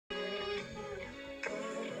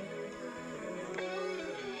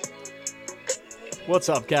What's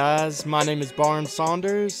up, guys? My name is Barnes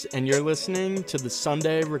Saunders, and you're listening to the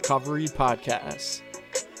Sunday Recovery Podcast.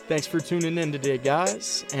 Thanks for tuning in today,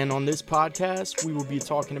 guys. And on this podcast, we will be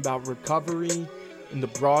talking about recovery in the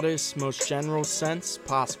broadest, most general sense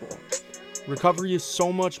possible. Recovery is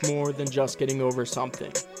so much more than just getting over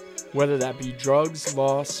something. Whether that be drugs,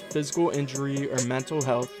 loss, physical injury, or mental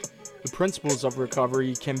health, the principles of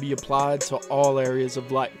recovery can be applied to all areas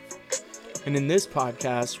of life. And in this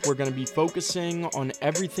podcast, we're going to be focusing on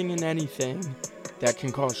everything and anything that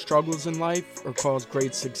can cause struggles in life or cause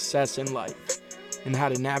great success in life, and how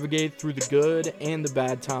to navigate through the good and the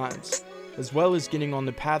bad times, as well as getting on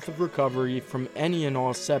the path of recovery from any and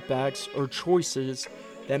all setbacks or choices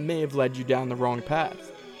that may have led you down the wrong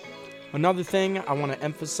path. Another thing I want to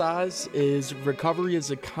emphasize is recovery is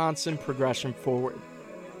a constant progression forward.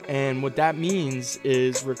 And what that means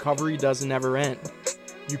is recovery doesn't ever end.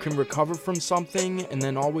 You can recover from something and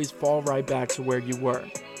then always fall right back to where you were.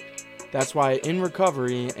 That's why in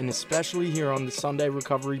recovery, and especially here on the Sunday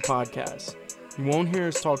Recovery Podcast, you won't hear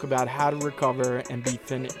us talk about how to recover and be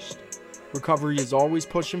finished. Recovery is always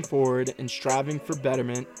pushing forward and striving for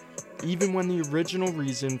betterment, even when the original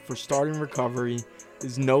reason for starting recovery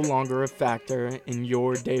is no longer a factor in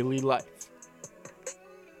your daily life.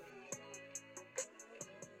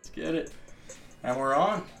 Let's get it. And we're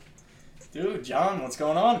on. Dude, John, what's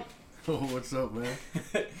going on? Oh, what's up, man?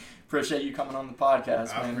 Appreciate you coming on the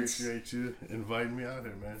podcast, man. I appreciate you inviting me out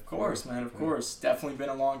here, man. Of course, man, of course. Definitely been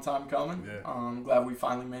a long time coming. Yeah. I'm glad we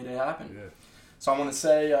finally made it happen. Yeah. So I want to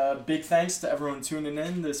say big thanks to everyone tuning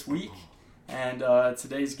in this week. And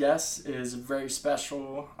today's guest is a very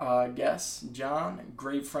special guest, John, a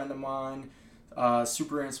great friend of mine,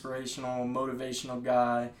 super inspirational, motivational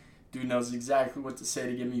guy. Dude knows exactly what to say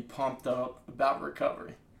to get me pumped up about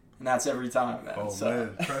recovery. And that's every time, man. Oh,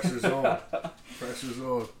 man. Pressure's on. Pressure's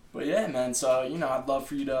on. But yeah, man. So, I'd love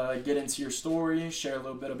for you to get into your story, share a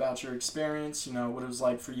little bit about your experience, what it was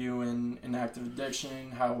like for you in active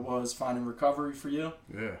addiction, how it was finding recovery for you.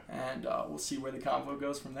 Yeah. And we'll see where the convo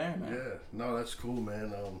goes from there, man. Yeah. No, that's cool,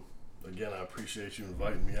 man. Again, I appreciate you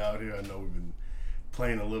inviting me out here. I know we've been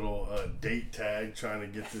playing a little date tag trying to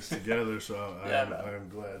get this together, so I am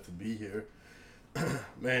glad to be here.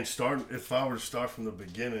 Man, if I were to start from the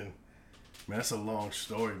beginning, man, that's a long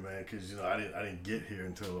story, man, because I didn't get here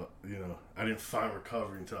until I didn't find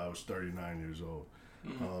recovery until I was 39 years old.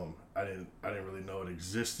 Mm-hmm. I didn't really know it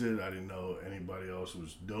existed. I didn't know anybody else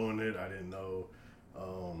was doing it. I didn't know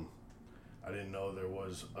there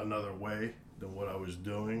was another way than what I was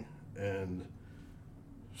doing, and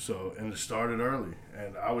it started early.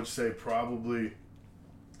 And I would say probably,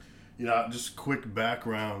 just quick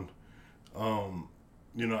background. My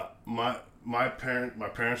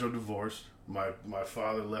parents are divorced. My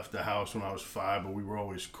father left the house when I was 5, but we were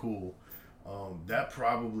always cool. That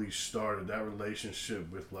probably started, that relationship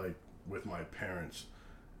with my parents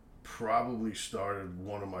probably started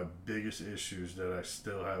one of my biggest issues that I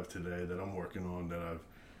still have today, that I'm working on, that I've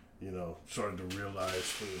started to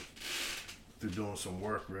realize through doing some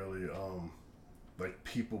work, really, like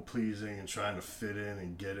people pleasing and trying to fit in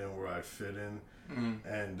and get in where I fit in. Mm-hmm.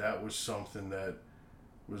 And that was something that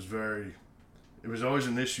was it was always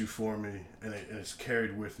an issue for me, and it's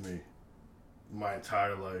carried with me my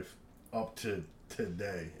entire life up to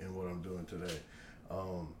today and what I'm doing today.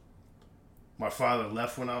 My father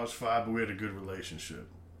left when I was 5, but we had a good relationship.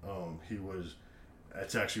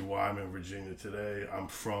 That's actually why I'm in Virginia today. I'm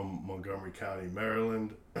from Montgomery County,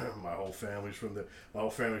 Maryland. My whole family's from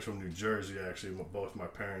New Jersey, actually. Both my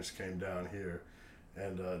parents came down here,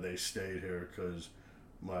 and they stayed here because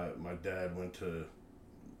both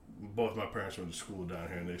my parents went to school down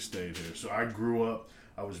here, and they stayed here. So I grew up,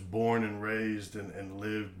 I was born and raised and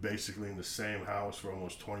lived basically in the same house for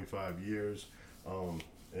almost 25 years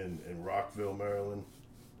in Rockville, Maryland.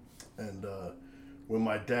 And when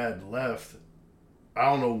my dad left, I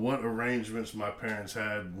don't know what arrangements my parents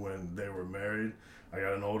had when they were married. I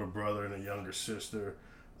got an older brother and a younger sister.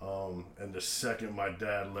 And the second my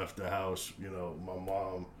dad left the house, my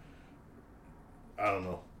mom, I don't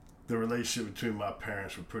know, the relationship between my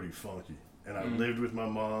parents were pretty funky. And I lived with my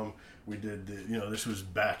mom. We did this was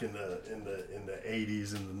back in the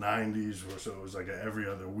 80s and the 90s, so it was like a every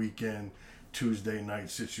other weekend Tuesday night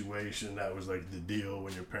situation. That was like the deal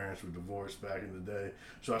when your parents were divorced back in the day.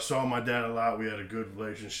 So I saw my dad a lot. We had a good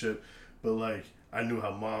relationship, but I knew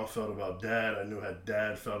how mom felt about dad. I knew how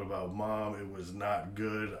dad felt about mom. It was not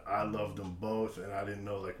good. I loved them both, and I didn't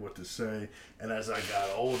know what to say. And as I got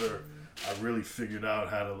older, I really figured out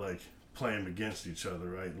how to play them against each other,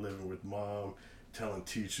 right? Living with mom, telling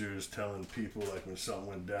teachers, telling people, like, when something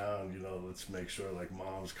went down, you know, let's make sure, like,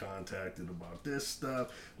 mom's contacted about this stuff.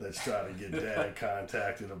 Let's try to get dad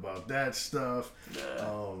contacted about that stuff.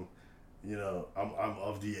 You know, I'm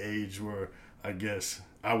of the age where I guess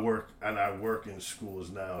I work in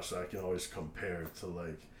schools now, so I can always compare it to,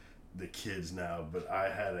 like, the kids now. But I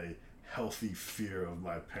had a healthy fear of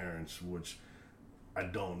my parents, which I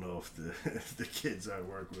don't know if the kids I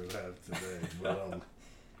work with have today.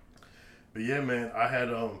 But yeah, man, I had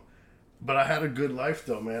a good life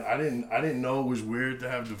though, man. I didn't know it was weird to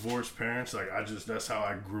have divorced parents. Like, that's how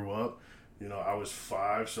I grew up. You know, I was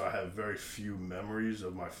 5, so I have very few memories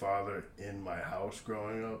of my father in my house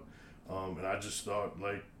growing up. And I just thought,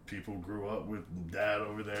 like, people grew up with dad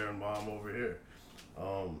over there and mom over here.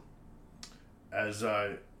 As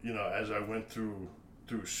I went through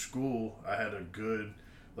school, I had a good,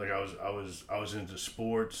 like, I was into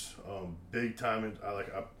sports, big time.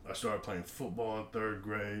 I started playing football in 3rd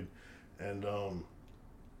grade, and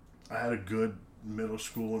I had a good middle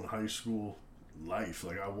school and high school life.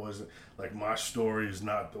 Like, I wasn't, like, my story is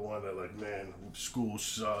not the one that, like, man, school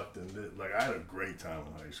sucked, and like, I had a great time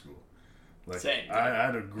in high school. Like, Same. I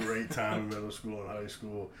had a great time in middle school and high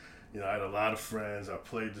school. You know, I had a lot of friends. I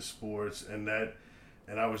played the sports, and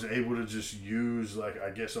I was able to just use, like, I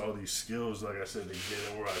guess, all these skills, like I said, to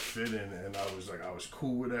get in where I fit in. And I was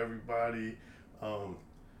cool with everybody.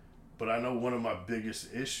 But I know one of my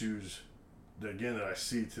biggest issues, that I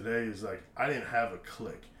see today, is, like, I didn't have a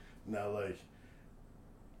clique. Now, like,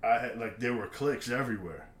 I had, like, there were cliques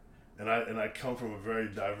everywhere, and I come from a very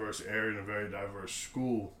diverse area and a very diverse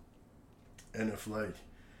school. And if, like,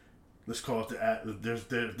 let's call it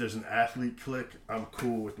there's an athlete clique, I'm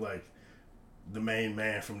cool with, like, the main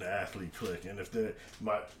man from the athlete clique. And if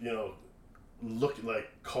look, like,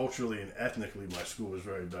 culturally and ethnically, my school is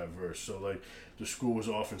very diverse. So, like, the school was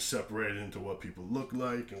often separated into what people look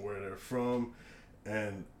like and where they're from,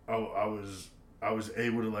 and I was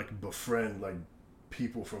able to, like, befriend, like,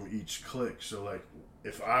 people from each clique. So, like,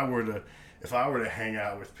 if I were to hang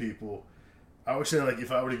out with people, I would say, like,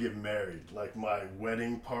 if I were to get married, like, my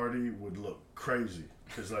wedding party would look crazy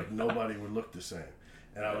because, like, nobody would look the same.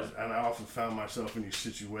 And I often found myself in these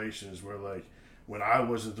situations where, like, when I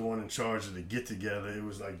wasn't the one in charge of the get together, it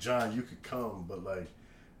was like, John, you could come, but, like,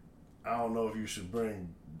 I don't know if you should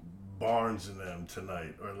bring Barnes and them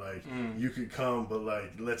tonight, or, like, you could come, but,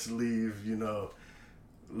 like, let's leave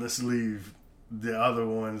the other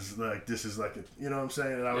ones, like, this is like you know what I'm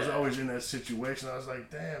saying? And I was always in that situation. I was like,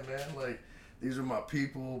 damn, man, like, these are my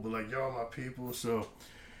people, but, like, y'all my people. So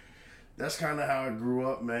that's kind of how I grew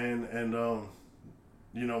up, man. And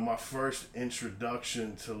you know, my first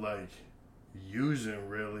introduction to, like, using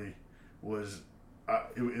really was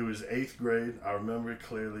it was 8th grade. I remember it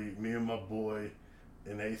clearly. Me and my boy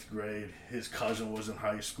in 8th grade, his cousin was in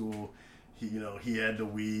high school. He had the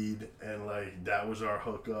weed, and, like, that was our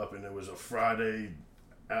hookup. And it was a Friday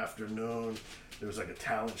afternoon. There was, like, a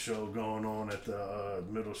talent show going on at the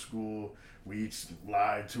middle school. We each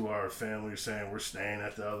lied to our family saying we're staying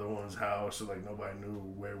at the other one's house, so, like, nobody knew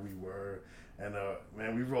where we were. And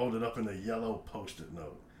man, we rolled it up in a yellow Post-it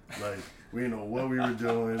note. Like, we didn't know what we were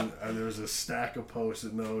doing. There was a stack of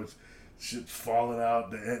Post-it notes, shit falling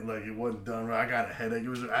out. Like, it wasn't done right. I got a headache. It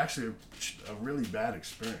was actually a really bad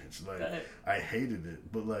experience. Like, I hated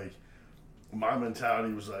it. But, like, my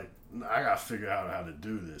mentality was like, I gotta figure out how to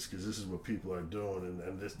do this because this is what people are doing,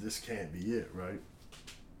 and this can't be it, right?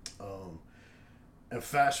 And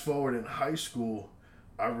fast forward in high school,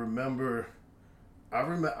 I remember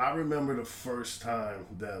the first time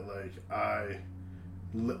that, like, I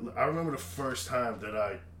remember the first time that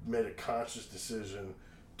I made a conscious decision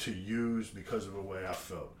to use because of the way I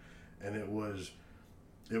felt, and it was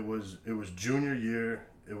junior year.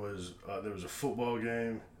 It was there was a football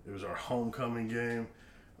game. It was our homecoming game.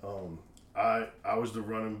 I was the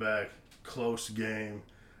running back. Close game.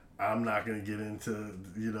 I'm not going to get into,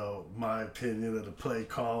 my opinion of the play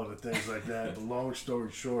call and things like that. But long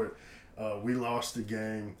story short, we lost the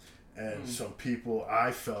game, and some people,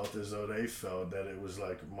 I felt as though they felt that it was,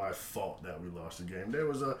 like, my fault that we lost the game. There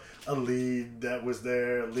was a lead that was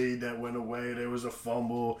there, a lead that went away. There was a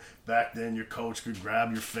fumble. Back then, your coach could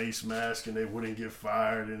grab your face mask and they wouldn't get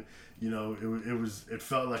fired. And, it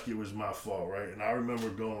felt like it was my fault, right? And I remember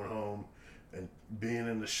going home and being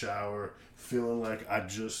in the shower, feeling like I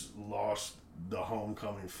just lost the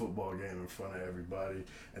homecoming football game in front of everybody.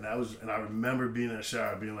 And I remember being in the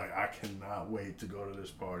shower being like, I cannot wait to go to this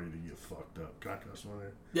party to get fucked up. Can I cuss on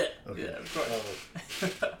there? Yeah. Okay. Yeah, of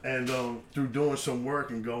course. And through doing some work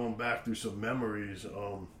and going back through some memories,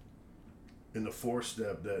 in the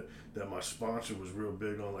 4-step that my sponsor was real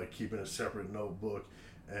big on, like keeping a separate notebook,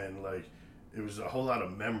 and like it was a whole lot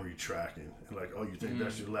of memory tracking. And like, oh, you think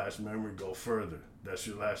that's your last memory? Go further. That's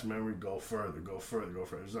your last memory? Go further. Go further. Go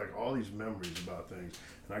further. It's like all these memories about things,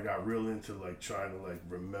 and I got real into like trying to like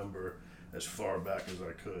remember as far back as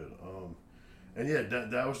I could. And yeah,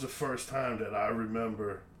 that was the first time that I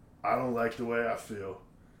remember I don't like the way I feel.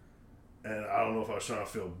 And I don't know if I was trying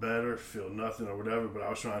to feel better, feel nothing or whatever, but I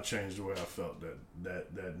was trying to change the way I felt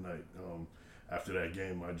that night after that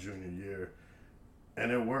game my junior year.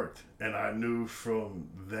 And it worked. And I knew from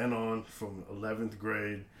then on, from 11th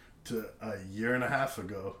grade to a year and a half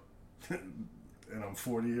ago, and I'm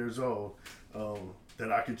 40 years old,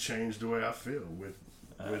 that I could change the way I feel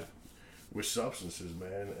with substances,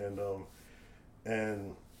 man.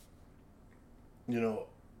 And you know,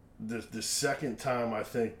 the second time I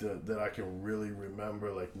think that I can really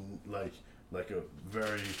remember like a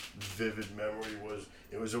very vivid memory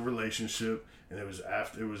was a relationship, and it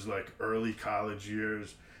was like early college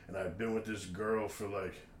years, and I'd been with this girl for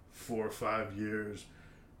like 4 or 5 years.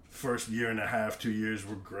 First year and a half, 2 years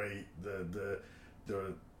were great. The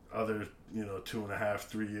other 2.5,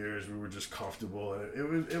 3 years we were just comfortable,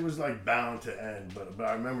 and it was like bound to end, but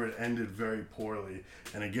I remember it ended very poorly.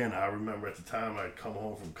 And again, I remember at the time I'd come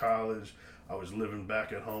home from college. I was living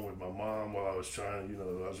back at home with my mom while I was trying,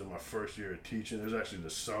 I was in my first year of teaching. It was actually the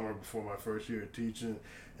summer before my first year of teaching,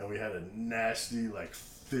 and we had a nasty like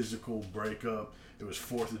physical breakup. It was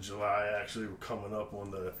 4th of July actually. We're coming up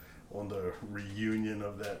on the reunion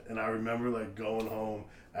of that, and I remember like going home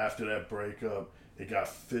after that breakup. It got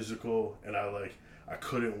physical, and I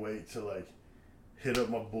couldn't wait to like hit up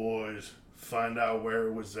my boys, find out where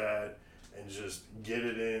it was at, and just get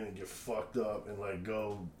it in and get fucked up and like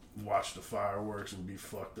go watch the fireworks and be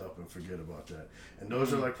fucked up and forget about that. And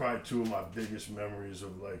those are like probably two of my biggest memories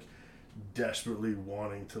of like desperately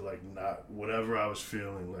wanting to like not, whatever I was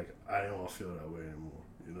feeling, like I didn't want to feel that way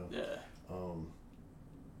anymore, Yeah.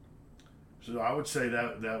 So I would say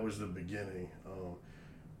that was the beginning.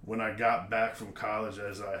 When I got back from college,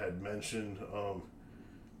 as I had mentioned,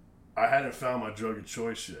 I hadn't found my drug of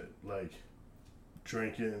choice yet. Like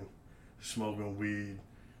drinking, smoking weed,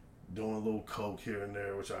 doing a little coke here and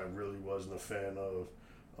there, which I really wasn't a fan of.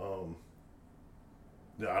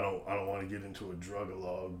 I don't want to get into a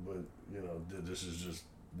drug-a-log, but this is just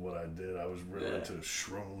what I did. I was really into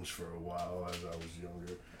shrooms for a while as I was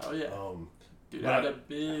younger. Oh yeah. Dude, I had a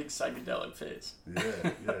big psychedelic phase.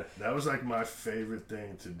 Yeah. That was like my favorite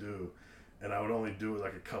thing to do. And I would only do it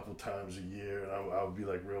like a couple times a year. And I would be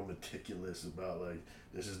like real meticulous about like,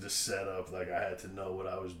 this is the setup. Like I had to know what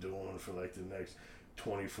I was doing for like the next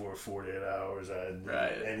 24, 48 hours. I had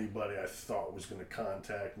anybody I thought was going to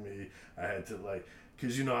contact me. I had to like,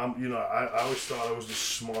 cause I always thought I was the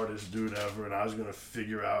smartest dude ever. And I was going to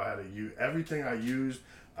figure out how to use everything I used.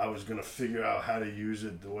 I was going to figure out how to use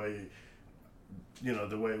it the way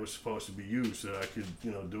it was supposed to be used, so that I could,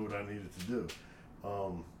 do what I needed to do.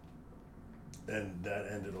 And that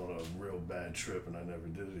ended on a real bad trip, and I never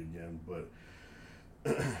did it again. But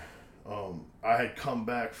I had come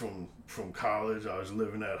back from college. I was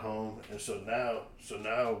living at home, and so now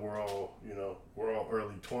we're all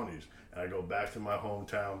early 20s, and I go back to my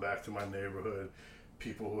hometown, back to my neighborhood.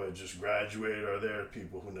 People who had just graduated are there.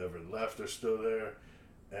 People who never left are still there.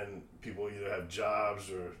 And people either have jobs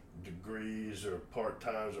or degrees or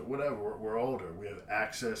part-times or whatever. We're older. We have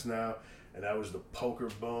access now, and that was the poker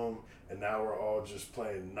boom, and now we're all just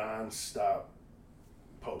playing non-stop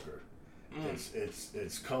poker.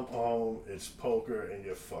 It's come home, it's poker, and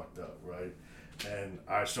you're fucked up, right? And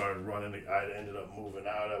I started running. I ended up moving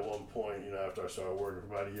out at one point, after I started working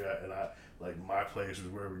for about a year. And my place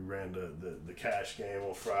was where we ran the cash game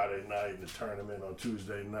on Friday night and the tournament on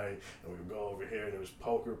Tuesday night. And we would go over here, and it was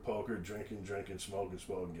poker, drinking, smoking,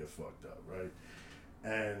 get fucked up, right?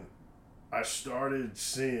 And I started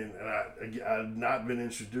seeing, and I had not been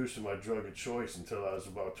introduced to my drug of choice until I was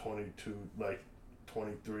about 22, like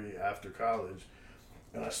 23 after college.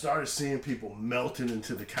 And I started seeing people melting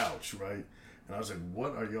into the couch, right? And I was like,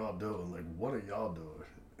 what are y'all doing? Like, what are y'all doing?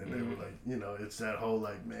 And they were like, it's that whole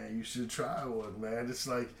like, man, you should try one, man. It's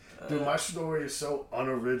like, dude, my story is so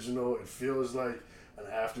unoriginal. It feels like an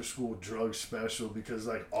after-school drug special because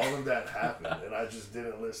like all of that happened and I just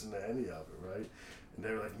didn't listen to any of it, right? And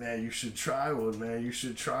they were like, man, you should try one, man. You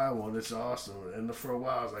should try one. It's awesome. And for a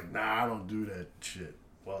while, I was like, nah, I don't do that shit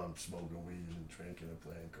while I'm smoking weed and drinking and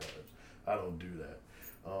playing cards. I don't do that.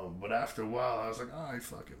 But after a while, I was like, all right,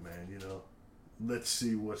 fuck it, man, let's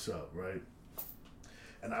see what's up, right?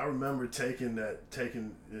 And I remember eating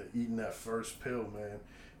that first pill, man.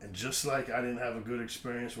 And just like I didn't have a good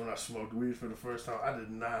experience when I smoked weed for the first time, I did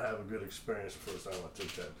not have a good experience the first time I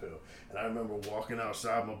took that pill. And I remember walking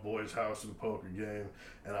outside my boy's house at a poker game,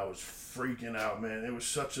 and I was freaking out, man. It was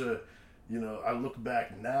such a, I look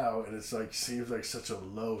back now, and it's like, seems like such a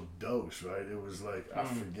low dose, right? It was like, I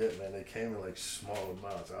forget, man. They came in like small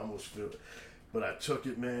amounts. I almost feel it. But I took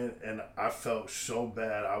it, man, and I felt so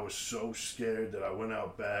bad. I was so scared that I went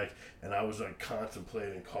out back, and I was like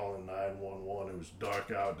contemplating calling 911. It was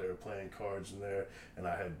dark out. They were playing cards in there, and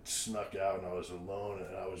I had snuck out, and I was alone,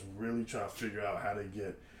 and I was really trying to figure out how to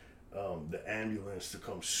get the ambulance to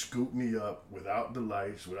come scoop me up without the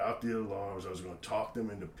lights, without the alarms. I was going to talk them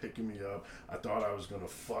into picking me up. I thought I was going to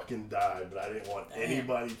fucking die, but I didn't want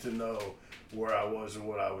anybody to know where I was and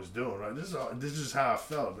what I was doing. Right? This is how I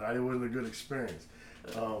felt. It wasn't a good experience.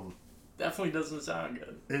 Definitely doesn't sound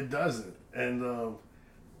good. It doesn't. And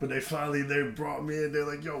but they brought me in. They're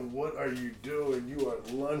like, "Yo, what are you doing? You are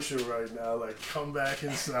lunching right now. Like, come back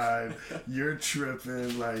inside. You're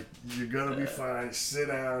tripping. Like, you're gonna be fine. Sit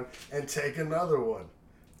down and take another one.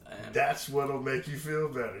 Damn. That's what'll make you feel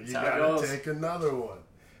better. You gotta take another one."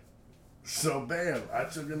 So, bam, I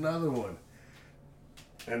took another one,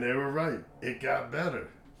 and they were right. It got better.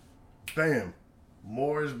 Bam,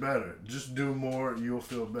 more is better. Just do more, you'll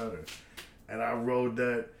feel better. And I rode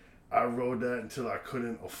that until I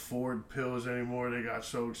couldn't afford pills anymore. They got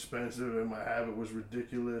so expensive and my habit was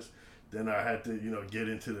ridiculous. Then I had to, get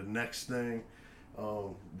into the next thing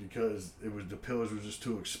because the pills were just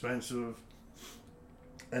too expensive.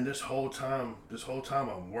 And this whole time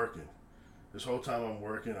I'm working.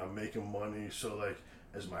 I'm making money. So like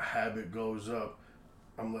as my habit goes up,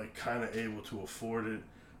 I'm like kind of able to afford it.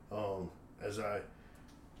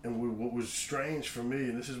 What was strange for me,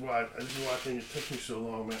 and this is why I think it took me so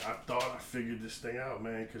long, man. I thought I figured this thing out,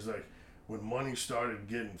 man, because like when money started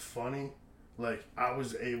getting funny, like I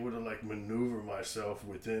was able to like maneuver myself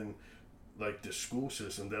within like the school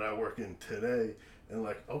system that I work in today, and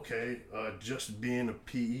like just being a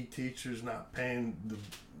PE teacher is not paying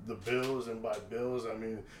the bills, and by bills I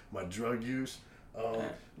mean my drug use.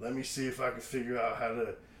 Let me see if I can figure out how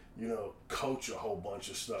to coach a whole bunch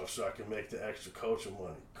of stuff so I can make the extra coaching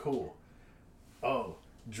money. Cool. Oh,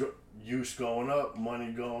 use going up,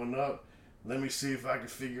 money going up. Let me see if I can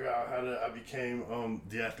figure out I became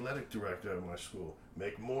the athletic director at my school.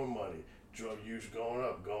 Make more money. Drug use going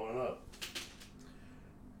up.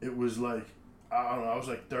 It was like, I don't know, I was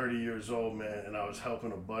like 30 years old, man, and I was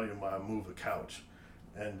helping a buddy of mine move a couch.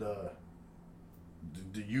 And the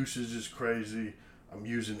usage is crazy. I'm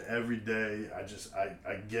using every day.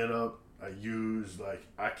 I get up, I use, like,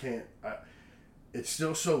 it's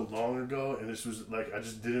still so long ago, and this was, like, I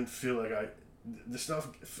just didn't feel like I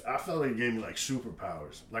felt like it gave me, like,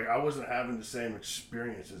 superpowers. Like, I wasn't having the same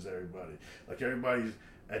experience as everybody. Like, everybody's,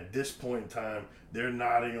 at this point in time, they're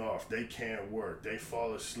nodding off. They can't work. They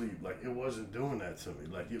fall asleep. Like, it wasn't doing that to me.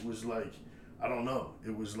 Like, it was like, I don't know.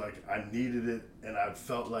 It was like I needed it, and I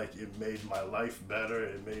felt like it made my life better.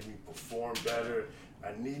 It made me perform better.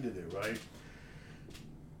 I needed it, right?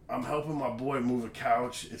 I'm helping my boy move a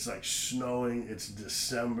couch. It's like snowing. It's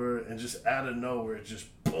December, and just out of nowhere, it just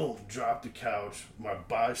boom, dropped the couch. My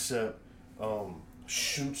bicep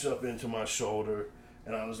shoots up into my shoulder,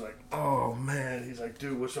 and I was like, "Oh man!" He's like,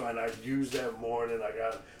 "Dude, what's wrong?" And I used that morning. I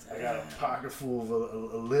got a pocket full of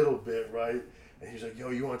a little bit, right? And he's like, "Yo,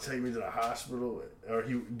 you want to take me to the hospital? Or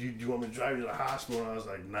do you want me to drive you to the hospital?" And I was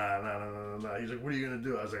like, nah. He's like, "What are you going to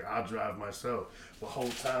do?" I was like, "I'll drive myself." The whole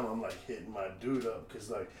time I'm like hitting my dude up because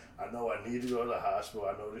like I know I need to go to the hospital.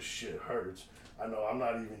 I know this shit hurts. I know I'm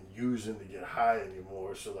not even using to get high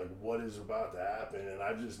anymore. So like what is about to happen? And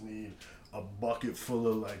I just need a bucket full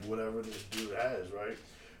of like whatever this dude has, right?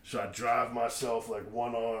 So I drive myself like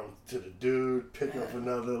one arm to the dude, pick up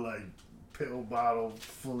another like pill bottle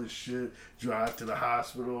full of shit, drive to the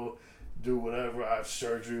hospital, do whatever. I have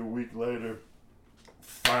surgery a week later.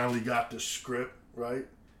 Finally got the script, right?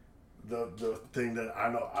 The thing that I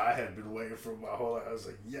know I had been waiting for my whole life. I was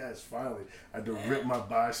like, yes, finally. I had to rip my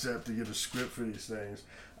bicep to get a script for these things.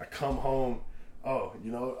 I come home.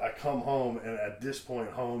 I come home, and at this point,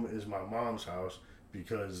 home is my mom's house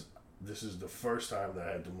because this is the first time that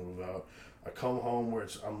I had to move out. I come home where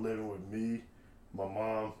I'm living with me, my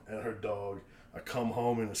mom, and her dog. I come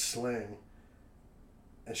home in a sling,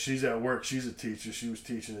 and she's at work. She's a teacher. She was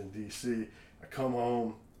teaching in D.C. I come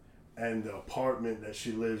home, and the apartment that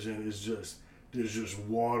she lives in there's just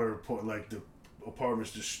water. Like, the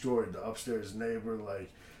apartment's destroyed. The upstairs neighbor,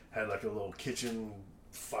 like, had, like, a little kitchen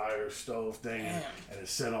fire stove thing, Damn. and it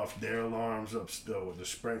set off their alarms up still with the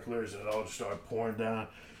sprinklers, and it all just started pouring down.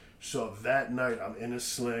 So that night, I'm in a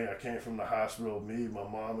sling. I came from the hospital. Me, my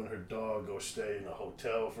mom, and her dog go stay in a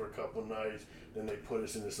hotel for a couple nights. Then they put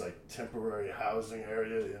us in this like temporary housing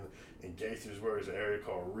area in Gaithersburg. It's an area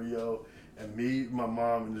called Rio. And me, my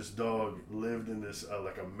mom, and this dog lived in this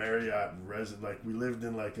like a Marriott resident. Like we lived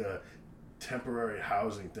in like a temporary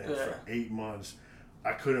housing thing for 8 months.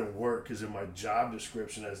 I couldn't work because in my job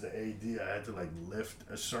description as the AD, I had to like lift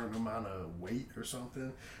a certain amount of weight or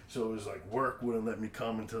something. So it was like work wouldn't let me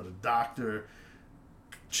come until the doctor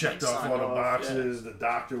checked off all the boxes. Yeah. The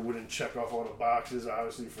doctor wouldn't check off all the boxes,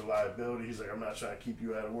 obviously for liability. He's like, I'm not trying to keep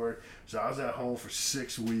you out of work. So I was at home for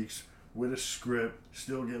 6 weeks with a script,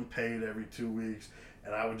 still getting paid every 2 weeks.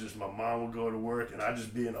 And I would just, my mom would go to work and I'd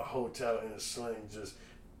just be in a hotel in a sling, just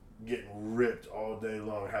getting ripped all day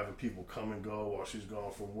long, having people come and go while she's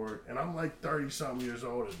gone from work. And I'm like 30-something years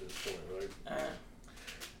old at this point, right?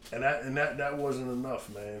 And that wasn't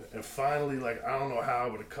enough, man. And finally, like, I don't know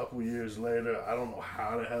how, but a couple years later, I don't know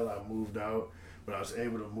how the hell I moved out, but I was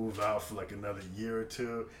able to move out for like another year or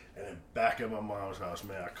two. And then back at my mom's house,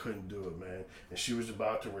 man, I couldn't do it, man. And she was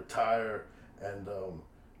about to retire, and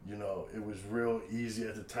you know, it was real easy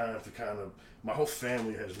at the time to kind of, my whole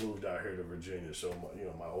family has moved out here to Virginia. So,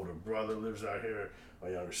 my older brother lives out here. My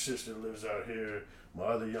younger sister lives out here. My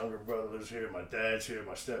other younger brother lives here. My dad's here.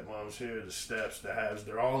 My stepmom's here. The steps, the halves,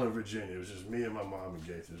 they're all in Virginia. It was just me and my mom in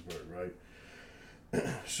Gaithersburg, right?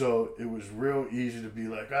 So it was real easy to be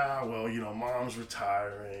like, well, mom's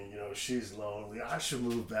retiring, she's lonely. I should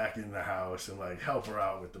move back in the house and like help her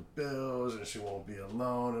out with the bills, and she won't be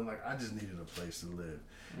alone. And like, I just needed a place to live.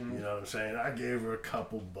 Mm-hmm. You know what I'm saying? I gave her a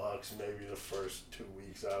couple bucks maybe the first 2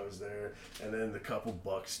 weeks I was there, and then the couple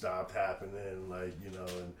bucks stopped happening, like,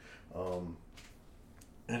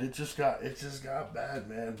 and it just got bad,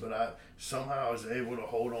 man. But I somehow was able to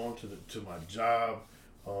hold on to my job.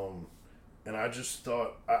 And I just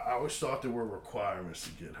thought, I always thought there were requirements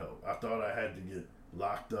to get help. I thought I had to get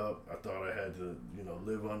locked up. I thought I had to,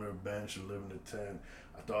 live under a bench or live in a tent.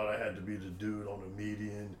 I thought I had to be the dude on the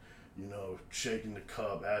median, shaking the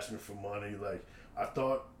cup, asking for money. Like, I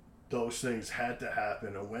thought those things had to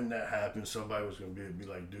happen. And when that happened, somebody was going to be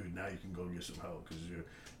like, dude, now you can go get some help because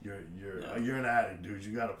you're an addict, dude.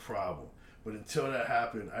 You got a problem. But until that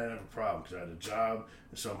happened, I didn't have a problem because I had a job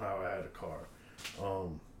and somehow I had a car.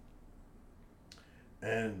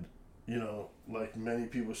 And, like many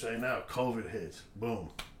people say now, COVID hits. Boom.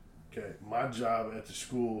 Okay. My job at the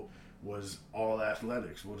school was all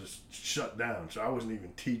athletics. Well, just shut down. So I wasn't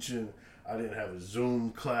even teaching. I didn't have a Zoom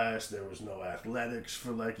class. There was no athletics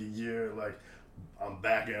for like a year. Like, I'm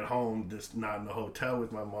back at home, just not in the hotel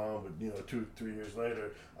with my mom, but, 2-3 years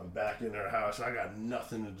later, I'm back in her house. I got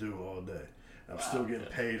nothing to do all day. And I'm still getting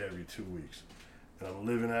paid every 2 weeks. And I'm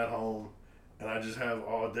living at home. And I just have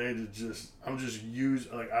all day to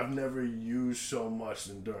I've never used so much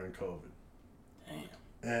than during COVID. Damn.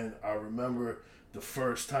 And I remember the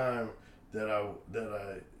first time that I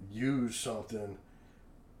used something,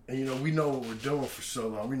 and we know what we're doing for so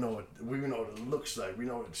long. We know what it looks like. We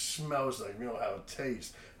know what it smells like. We know how it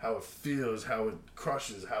tastes, how it feels, how it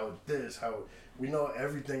crushes, we know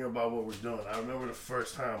everything about what we're doing. I remember the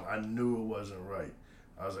first time I knew it wasn't right.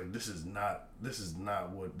 I was like, this is not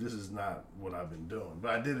what I've been doing.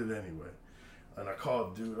 But I did it anyway. And I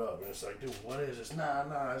called dude up and it's like, dude, what is this?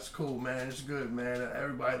 Nah, it's cool, man. It's good, man.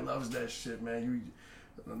 Everybody loves that shit, man.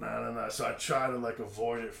 Nah. So I try to like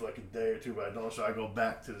avoid it for like a day or two, but I don't. So I go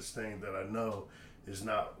back to this thing that I know is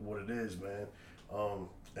not what it is, man.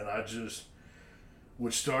 And I just,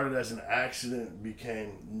 what started as an accident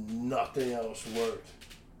became nothing else worked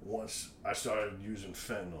once I started using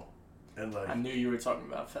fentanyl. And like, I knew you were talking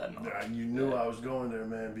about fentanyl. You knew I was going there,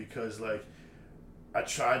 man, because like I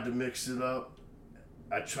tried to mix it up.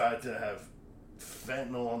 I tried to have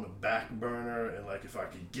fentanyl on the back burner, and like if I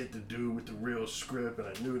could get the dude with the real script, and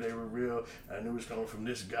I knew they were real, and I knew it was coming from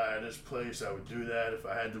this guy at this place, I would do that. If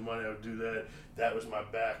I had the money, I would do that. That was my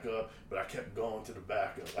backup. But I kept going to the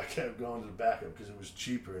backup. Because it was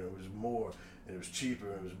cheaper and it was more, and it was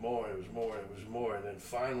cheaper and it was more and it was more and it was more. And then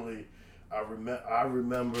finally, I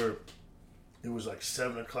remember. It was like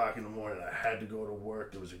 7 o'clock in the morning. I had to go to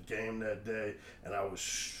work. There was a game that day, and I was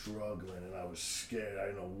struggling, and I was scared. I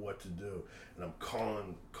didn't know what to do, and I'm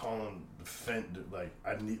calling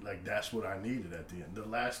the that's what I needed at the end. The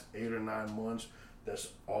last 8 or 9 months, that's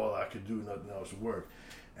all I could do. Nothing else worked.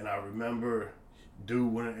 And I remember,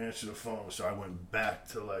 dude wouldn't answer the phone, so I went back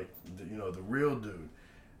to like the real dude,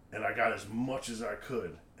 and I got as much as I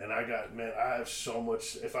could. And I have so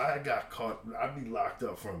much. If I had got caught, I'd be locked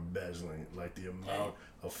up for embezzling. Like the amount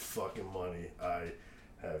of fucking money I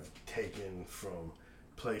have taken from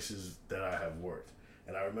places that I have worked.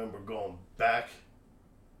 And I remember going back.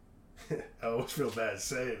 I always feel bad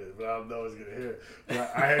saying it, but I don't know who's gonna hear it.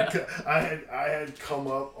 But I had come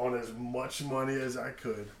up on as much money as I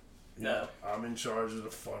could. You know, I'm in charge of the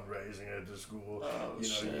fundraising at the school. Oh, you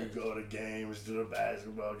know, shit. you go to games, do the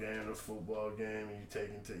basketball game, the football game, and you take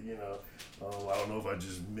into, I don't know if I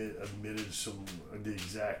just admitted the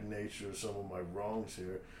exact nature of some of my wrongs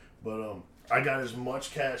here, but I got as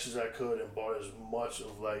much cash as I could and bought as much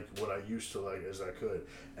of like what I used to like as I could.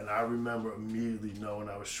 And I remember immediately knowing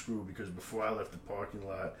I was screwed because before I left the parking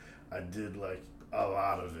lot, I did like a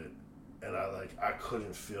lot of it, and I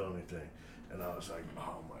couldn't feel anything. And I was like,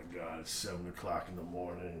 oh my God, it's 7 o'clock in the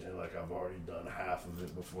morning, and like I've already done half of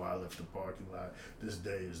it before I left the parking lot. This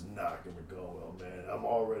day is not gonna go well, man. I'm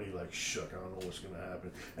already like shook. I don't know what's gonna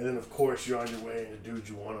happen. And then of course you're on your way, and the dudes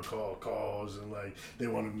you want to call calls, and like they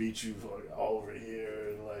want to meet you all over here,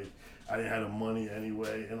 and like I didn't have the money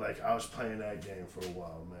anyway, and like I was playing that game for a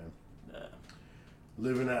while, man. Yeah.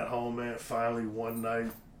 Living at home, man. Finally one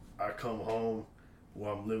night I come home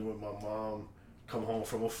while I'm living with my mom. Come home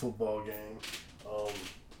from a football game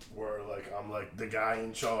where like I'm like the guy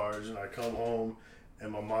in charge, and I come home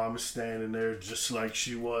and my mom is standing there just like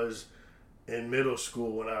she was in middle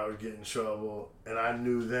school when I would get in trouble, and I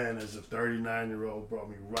knew then as a 39-year-old brought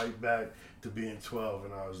me right back to being 12,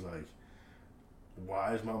 and I was like,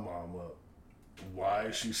 why is my mom up? Why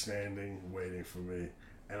is she standing waiting for me?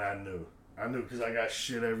 And I knew because I got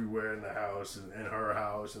shit everywhere in the house and in her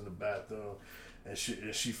house in the bathroom, and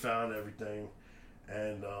she found everything.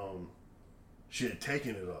 And she had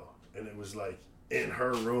taken it all, and it was like in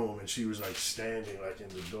her room, and she was like standing like in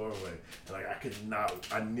the doorway, and like I could not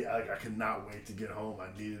wait to get home. I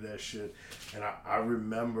needed that shit, and I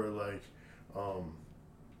remember like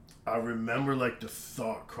the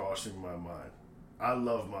thought crossing my mind. I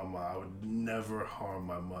love my mom. I would never harm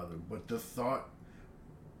my mother, but the thought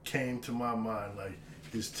came to my mind like,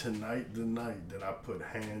 is tonight the night that I put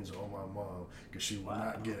hands on my mom because she will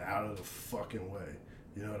not get out of the fucking way.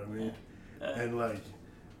 You know what I mean? And like,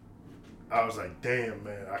 I was like, damn,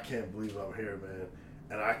 man, I can't believe I'm here, man.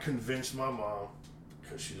 And I convinced my mom,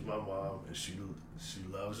 because she's my mom, and she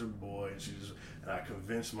loves her boy, and I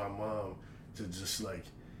convinced my mom to just like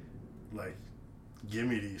give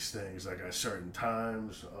me these things like at certain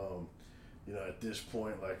times. At this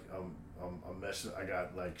point, like I'm messing. I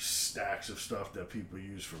got like stacks of stuff that people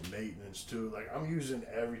use for maintenance too. Like I'm using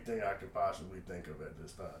everything I could possibly think of at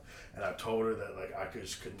this time. And I told her that like I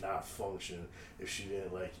could not function if she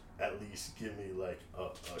didn't like at least give me like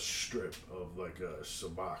a strip of like a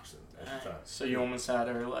Suboxone at the time. So you almost had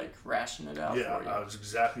her like ration it out. Yeah, for you. I was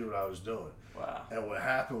exactly what I was doing. Wow. And what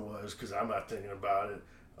happened was, because I'm not thinking about it,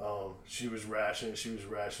 she was rationing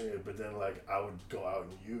it, but then like I would go out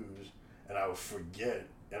and use, and I would forget,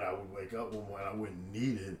 and I would wake up one morning, I wouldn't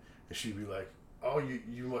need it, and she'd be like, oh,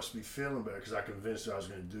 you must be feeling better, because I convinced her I was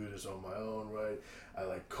going to do this on my own, right? I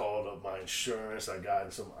like called up my insurance, I got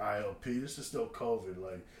in some ILP, this is still COVID,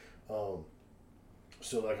 like,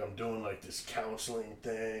 so like I'm doing like this counseling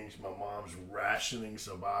things, my mom's rationing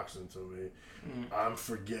Suboxone to me, I'm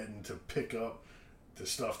forgetting to pick up the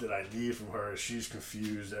stuff that I need from her, she's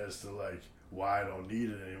confused as to like why I don't need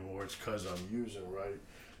it anymore, it's because I'm using, right?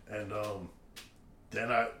 And then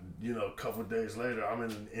a couple of days later, I'm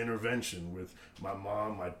in an intervention with my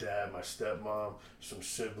mom, my dad, my stepmom, some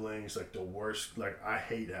siblings, like the worst. Like I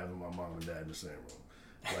hate having my mom and dad in the same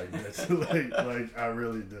room. Like that's like I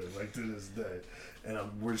really do. Like to this day, and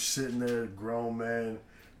we're sitting there, grown men,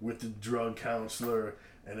 with the drug counselor,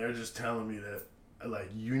 and they're just telling me that like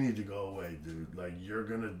you need to go away, dude. Like you're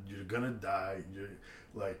gonna die. You're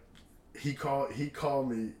like he called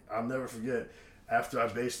me. I'll never forget. After I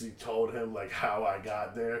basically told him like how I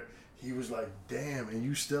got there, he was like, "Damn, and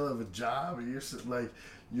you still have a job? And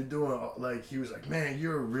you're doing like." He was like, "Man,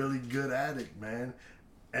 you're a really good addict, man."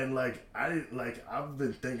 And like I've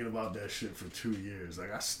been thinking about that shit for 2 years.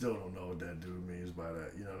 Like I still don't know what that dude means by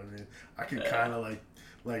that. You know what I mean? I could kind of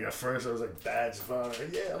like at first I was like badge of honor.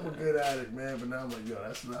 Yeah, I'm a good addict, man. But now I'm like, yo,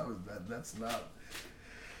 that's not.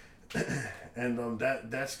 And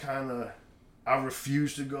that's kind of. I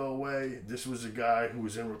refused to go away. This was a guy who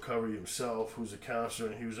was in recovery himself, who's a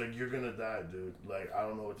counselor, and he was like, "You're gonna die, dude. Like, I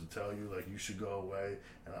don't know what to tell you. Like, you should go away."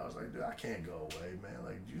 And I was like, "Dude, I can't go away, man.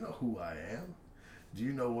 Like, do you know who I am? Do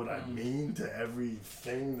you know what I mean to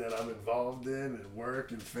everything that I'm involved in and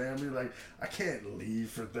work and family? Like, I can't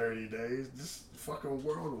leave for 30 days. This fucking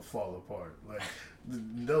world will fall apart. Like,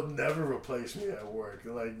 they'll never replace me at work.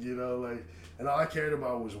 Like, you know, like, and all I cared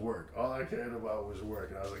about was work. All I cared about was work.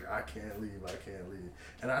 And I was like, I can't leave. I can't leave.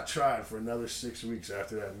 And I tried for another 6 weeks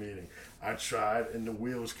after that meeting. I tried, and the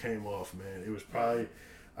wheels came off, man. It was probably,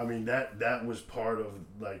 I mean, that was part of,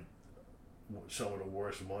 like, some of the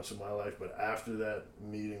worst months of my life. But after that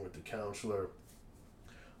meeting with the counselor,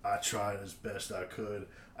 I tried as best I could.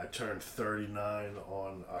 I turned 39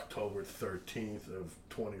 on October 13th of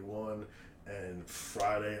 21, and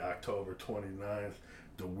Friday, October 29th,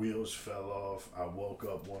 the wheels fell off. I woke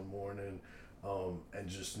up one morning, and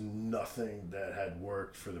just nothing that had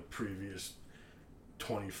worked for the previous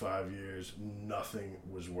 25 years, nothing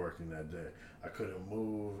was working that day. I couldn't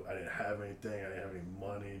move. I didn't have anything. I didn't have any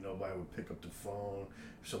money. Nobody would pick up the phone.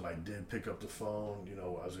 If somebody did pick up the phone, you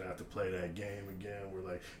know, I was going to have to play that game again. We're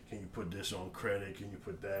like, can you put this on credit? Can you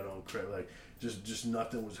put that on credit? Like, just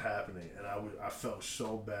nothing was happening. And I felt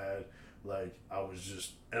so bad. Like, I was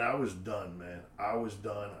done, man. I was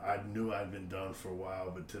done. I knew I'd been done for a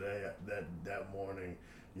while. But today, that morning,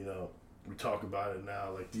 you know, we talk about it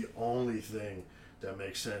now. Like, the only thing that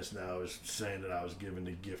makes sense now is saying that I was given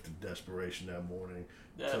the gift of desperation that morning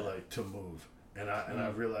to move. And I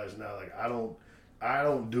realize now, like, I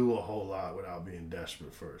don't do a whole lot without being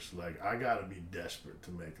desperate first. Like, I gotta be desperate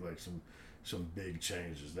to make like some big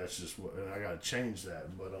changes. That's just what, and I gotta change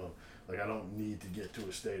that. But like, I don't need to get to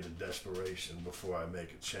a state of desperation before I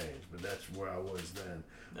make a change. But that's where I was then.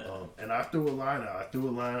 And I threw a line out. I threw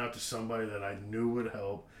a line out to somebody that I knew would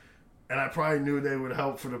help. And I probably knew they would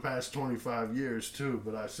help for the past 25 years too,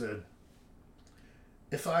 but I said,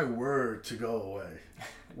 if I were to go away,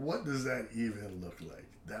 what does that even look like?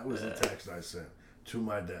 That was the text I sent to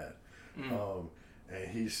my dad. And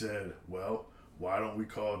he said, well, why don't we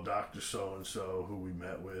call Dr. So-and-so who we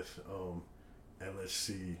met with, and let's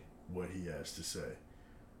see what he has to say.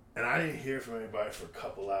 And I didn't hear from anybody for a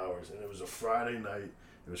couple hours, and it was a Friday night.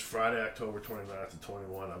 It was Friday, October 29th to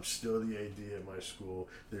 21. I'm still the AD at my school.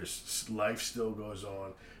 Life still goes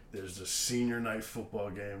on. There's a senior night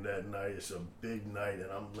football game that night. It's a big night,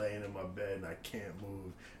 and I'm laying in my bed, and I can't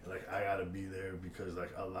move. And, like, I got to be there because,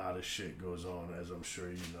 like, a lot of shit goes on, as I'm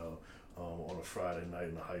sure you know, on a Friday night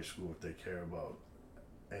in a high school if they care about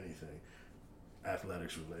anything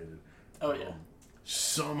athletics related. Oh, yeah.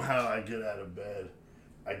 Somehow I get out of bed.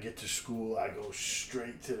 I get to school, I go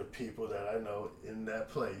straight to the people that I know in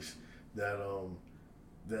that place that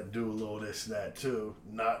do a little this, that too.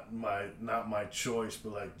 Not my choice,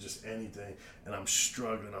 but like just anything. And I'm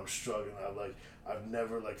struggling. I've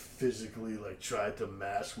never like physically like tried to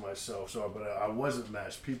mask myself. So, but I wasn't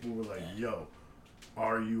masked. People were like, yo,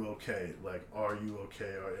 are you okay? Like, are you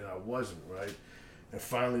okay? And I wasn't, right? And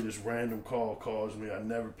finally, this random call calls me. I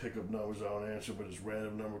never pick up numbers I don't answer, but this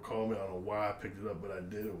random number called me. I don't know why I picked it up, but I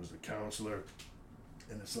did. It was the counselor.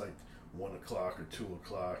 And it's like 1 o'clock or 2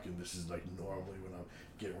 o'clock, and this is like normally when I'm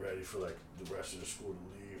getting ready for like the rest of the school to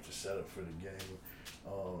leave to set up for the game.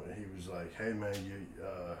 And he was like, hey man,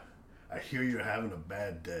 I hear you're having a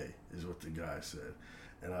bad day, is what the guy said.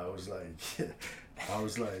 And I was like,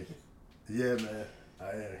 yeah man,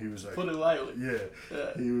 I am. He was like, put it lightly.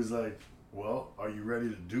 Yeah. He was like, well, are you ready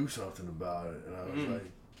to do something about it? And I was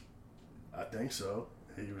like, I think so.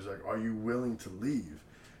 He was like, are you willing to leave?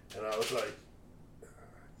 And I was like,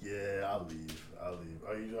 yeah, I'll leave.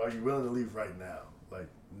 Are you willing to leave right now? Like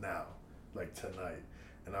now, like tonight?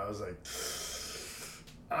 And I was like,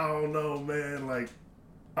 I don't know, man. Like,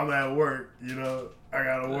 I'm at work, you know, I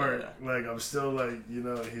gotta work. Like, I'm still like, you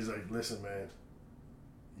know, he's like, listen, man,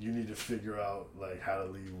 you need to figure out like how to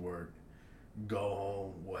leave work. Go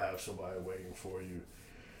home, we'll have somebody waiting for you.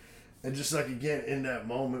 And just like, again, in that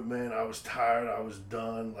moment, man, I was tired, I was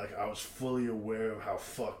done, like, I was fully aware of how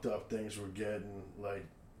fucked up things were getting, like,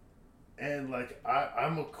 and like,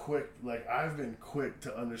 I've been quick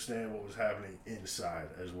to understand what was happening inside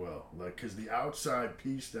as well, like, because the outside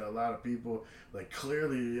piece that a lot of people, like,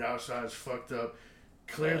 clearly the outside's fucked up,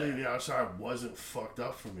 clearly the outside wasn't fucked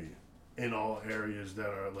up for me in all areas that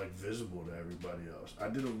are, like, visible to everybody else.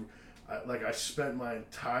 I spent my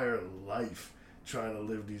entire life trying to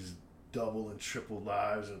live these double and triple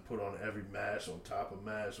lives and put on every mask on top of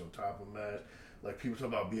mask on top of mask. Like, people talk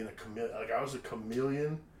about being a chameleon. Like, I was a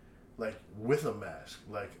chameleon, like, with a mask.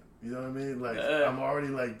 Like, you know what I mean? Like, I'm already,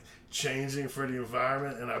 like, changing for the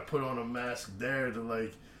environment, and I put on a mask there to,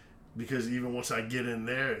 like, because even once I get in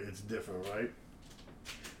there, it's different, right?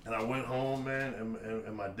 And I went home, man,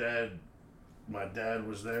 and my dad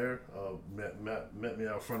was there, met me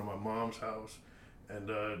out front of my mom's house, and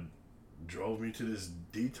drove me to this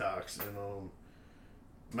detox. And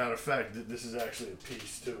Matter of fact, this is actually a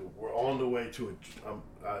piece too. We're on the way to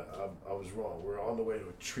I was wrong. We're on the way to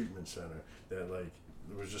a treatment center that like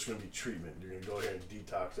it was just gonna be treatment. You're gonna go here and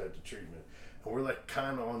detox at the treatment, and we're like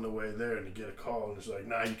kind of on the way there, and to get a call, and it's like,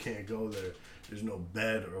 nah, you can't go there. There's no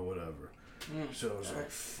bed or whatever. So it was like,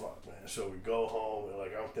 fuck, man. So we go home, and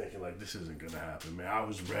like I'm thinking, like this isn't gonna happen, man. I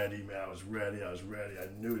was ready, man. I was ready. I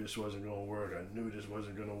knew this wasn't gonna work.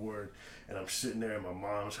 And I'm sitting there in my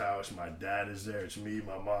mom's house. My dad is there. It's me,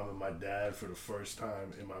 my mom, and my dad for the first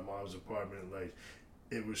time in my mom's apartment. Like,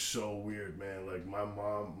 it was so weird, man. Like my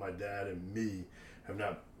mom, my dad, and me have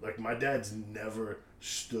not. Like my dad's never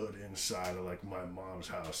stood inside of like my mom's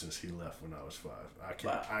house since he left when I was 5. I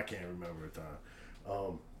can't remember a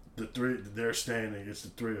time. They're standing, it's the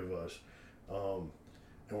three of us, and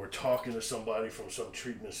we're talking to somebody from some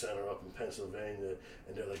treatment center up in Pennsylvania,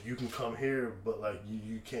 and they're like, you can come here, but like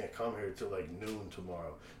you can't come here till like noon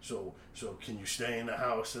tomorrow. So can you stay in the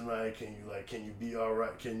house tonight? Can you be all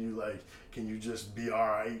right? Can you just be all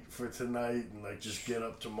right for tonight and like just get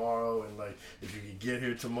up tomorrow, and like if you can get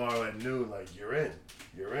here tomorrow at noon, like you're in.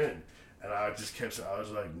 And I just kept saying, I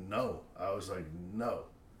was like, no.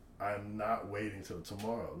 I'm not waiting till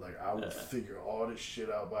tomorrow. Like, I will figure all this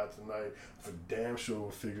shit out by tonight. For damn sure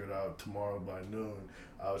we'll figure it out tomorrow by noon.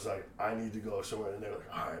 I was like, I need to go somewhere. And they were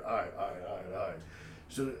like, all right.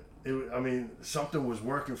 So, something was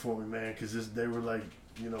working for me, man, because they were like,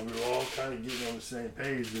 we were all kind of getting on the same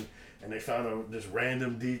page. And they found this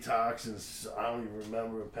random detox, and I don't even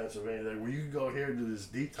remember, in Pennsylvania. Like, well, you can go here to this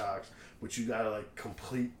detox, but you got to, like,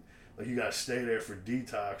 you got to stay there for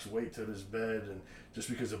detox, wait till this bed, and just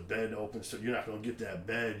because a bed opens, so you're not going to get that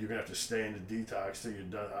bed, you're going to have to stay in the detox till you're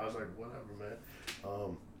done. I was like, whatever, man.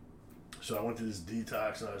 So I went to this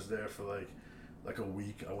detox, and I was there for like a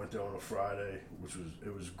week. I went there on a Friday,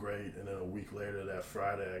 it was great, and then a week later that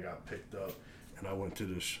Friday I got picked up, and I went to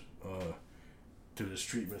this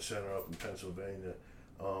treatment center up in Pennsylvania.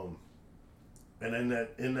 And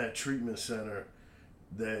in that treatment center,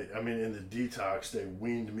 in the detox, they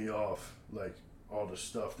weaned me off like all the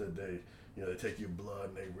stuff that they take your blood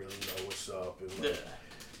and they really know what's up,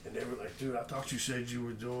 and they were like, dude, I thought you said you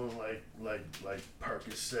were doing like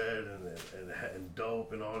Percocet and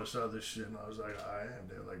dope and all this other shit, and I was like, I am.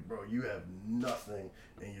 They're like, bro, you have nothing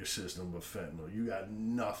in your system but fentanyl. You got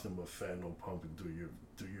nothing but fentanyl pumping through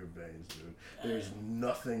your veins, dude. There's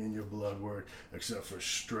nothing in your blood work except for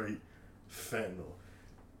straight fentanyl.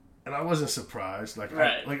 And I wasn't surprised.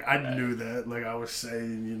 I knew that. Like, I was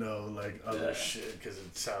saying, other shit because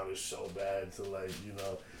it sounded so bad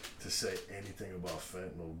to say anything about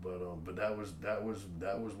fentanyl. But that was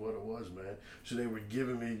what it was, man. So they were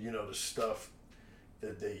giving me, the stuff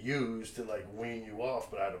that they used to like wean you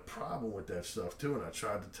off. But I had a problem with that stuff too. And I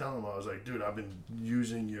tried to tell them, I was like, dude, I've been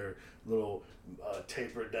using your little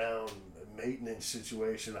taper down maintenance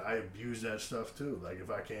situation. I abuse that stuff too. Like,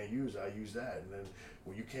 if I can't use it, I use that. And then,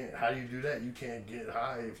 well, you can't. How do you do that? You can't get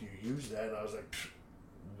high if you use that. And I was like,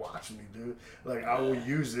 watch me, dude. Like, I will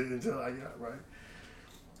use it until I got right.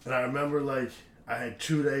 And I remember, like, I had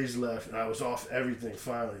 2 days left, and I was off everything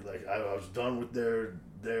finally. Like, I was done with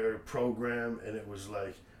their program, and it was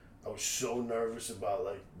like, I was so nervous about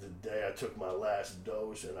like the day I took my last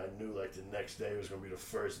dose, and I knew like the next day was gonna be the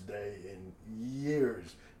first day in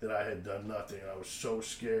years that I had done nothing. And I was so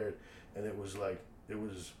scared, and it was all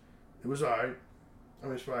right. I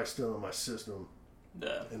mean, it's probably still in my system.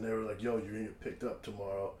 Yeah. And they were like, yo, you're gonna get picked up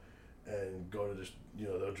tomorrow and go to this,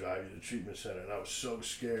 they'll drive you to the treatment center. And I was so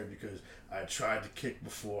scared because I had tried to kick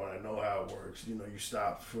before, and I know how it works. You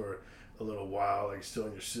stop for a little while, like, still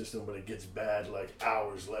in your system, but it gets bad like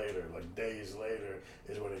hours later, like days later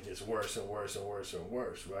is when it gets worse and worse and worse and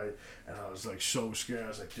worse, right? And I was like so scared. I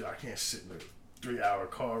was like, dude, I can't sit in a 3-hour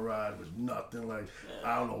car ride with nothing. Like,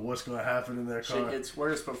 I don't know what's gonna happen in that car. Shit gets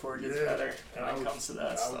worse before it gets better when it comes to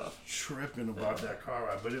that stuff. I was tripping about that car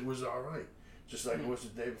ride, but it was all right, just like it was the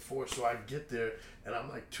day before. So I get there, and I'm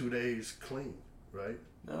like 2 days clean, right?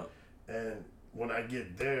 No. And when I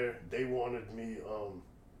get there, they wanted me.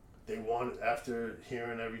 After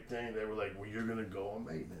hearing everything, they were like, well, you're gonna go on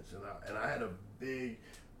maintenance. And I had a big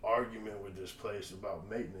argument with this place about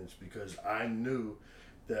maintenance because I knew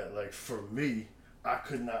that, like, for me, I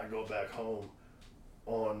could not go back home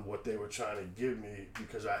on what they were trying to give me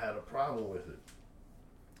because I had a problem with it.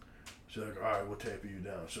 So they're like, all right, we'll taper you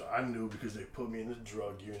down. So I knew because they put me in the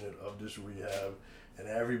drug unit of this rehab, and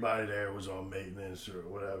everybody there was on maintenance or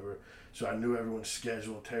whatever. So I knew everyone's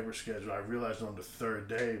taper schedule. I realized on the third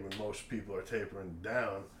day, when most people are tapering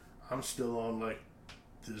down, I'm still on like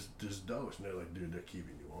this dose. And they're like, dude, they're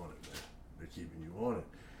keeping you on it, man. They're keeping you on it.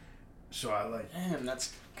 So I like. Damn,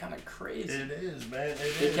 that's kind of crazy. It is, man.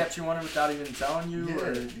 They kept you on it without even telling you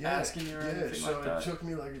or asking you or anything like that? So it took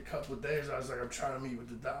me like a couple of days. I was like, I'm trying to meet with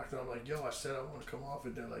the doctor. I'm like, yo, I said I want to come off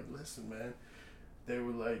it. They're like, listen, man. They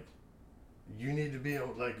were like, you need to be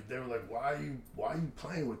on, like, they were like, why are you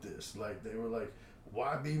playing with this? Like, they were like,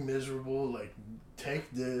 why be miserable? Like,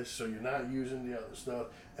 take this so you're not using the other stuff.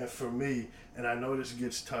 And for me, and I know this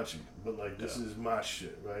gets touchy, but like, this is my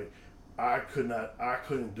shit, right? I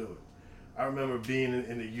couldn't do it. I remember being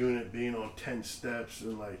in the unit, being on 10 steps,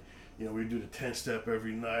 and like, you know, we do the 10 step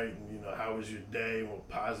every night, and you know, how was your day, what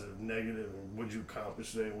positive, negative, and what you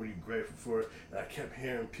accomplish today, what are you grateful for? And I kept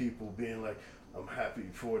hearing people being like, I'm happy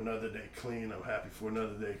for another day clean. I'm happy for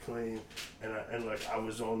another day clean, and like I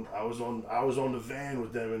was on the van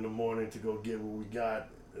with them in the morning to go get what we got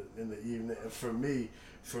in the evening. And for me,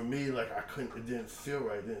 like I couldn't. It didn't feel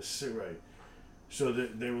right. It didn't sit right. So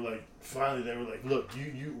they were like, finally they were like, look,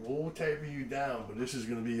 we'll taper you down, but this is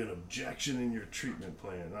going to be an objection in your treatment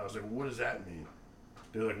plan. And I was like, what does that mean?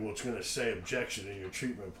 They're like, well, it's going to say objection in your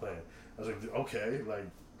treatment plan. I was like, okay, like,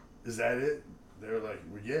 is that it? They were like,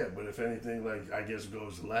 well, yeah, but if anything, like, I guess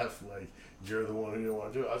goes left, like, you're the one who didn't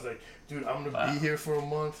want to do it. I was like, dude, I'm going to be here for a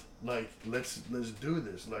month. Like, let's do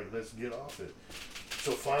this. Like, let's get off it.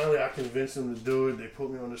 So finally, I convinced them to do it. They put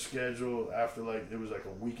me on the schedule after, like, it was like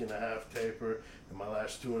a week and a half taper. And my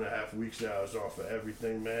last 2.5 weeks there, I was off of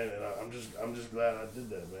everything, man. And I'm just glad I did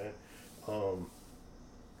that, man.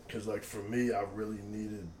 Because, like, for me, I really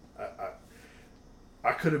needed,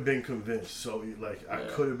 I could have been convinced. So, like, I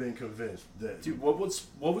could have been convinced that. Dude, what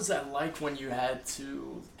was that like when you had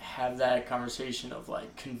to have that conversation of,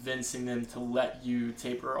 like, convincing them to let you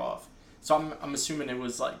taper off? So I'm assuming it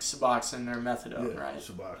was, like, Suboxone or Methadone, right?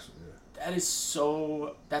 Suboxone,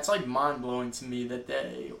 That's, like, mind-blowing to me that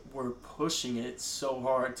they were pushing it so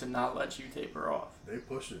hard to not let you taper off. They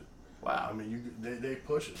push it. Wow. I mean, they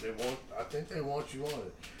push it. I think they want you on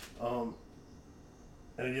it.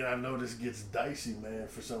 And again, I know this gets dicey, man,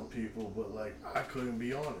 for some people, but like, I couldn't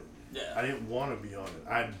be on it. Yeah. I didn't want to be on it.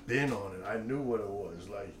 I'd been on it. I knew what it was.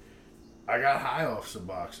 Like, I got high off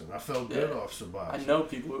Suboxone. I felt good off Suboxone. I know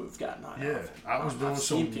people who've gotten high off it. I was doing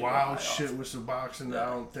some wild shit with Suboxone that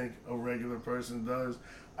I don't think a regular person does.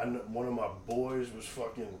 I know one of my boys was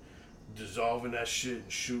fucking dissolving that shit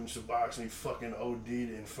and shooting Suboxone. He fucking OD'd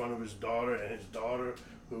in front of his daughter, and his daughter,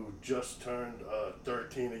 who just turned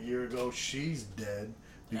 13 a year ago, she's dead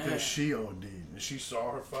because she OD'd. And she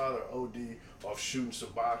saw her father OD off shooting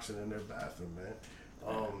Suboxone in their bathroom, man.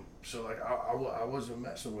 So, like, I wasn't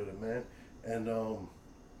messing with it, man. And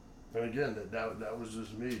again, that was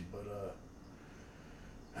just me. But,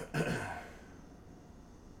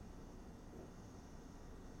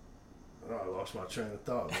 I lost my train of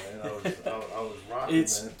thought, man. I was rocking,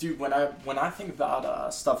 man. Dude, when I think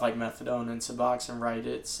about stuff like Methadone and Suboxone, right?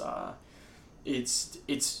 It's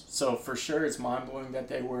so for sure it's mind blowing that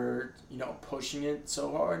they were, you know, pushing it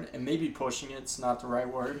so hard, and maybe pushing it's not the right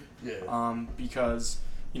word. Yeah. Because,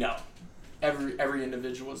 you know, every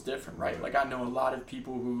individual is different, right? Like, I know a lot of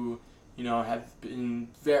people who, you know, have been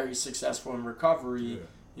very successful in recovery,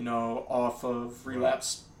 you know, off of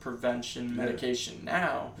relapse prevention medication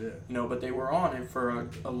now, you know, but they were on it for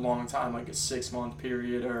a long time, like a 6-month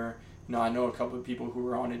period, or, you know, I know a couple of people who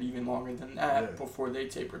were on it even longer than that before they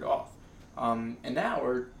tapered off. And now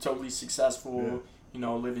are totally successful, you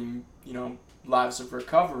know, living, you know, lives of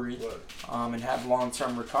recovery, and have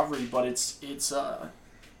long-term recovery, but it's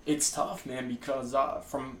tough, man, because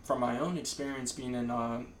from my own experience being in,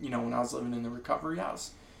 you know, when I was living in the recovery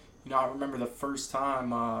house, you know, I remember the first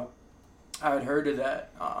time I had heard of that,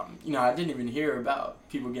 you know, I didn't even hear about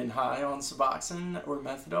people getting high on Suboxone or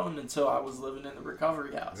Methadone until I was living in the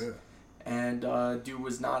recovery house. Yeah. And dude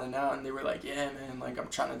was nodding out, and they were like, yeah, man, like, I'm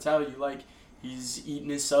trying to tell you, like, he's eating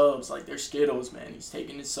his subs, like, they're Skittles, man, he's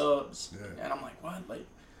taking his subs. Yeah. And I'm like, what? Like,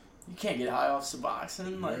 you can't get high off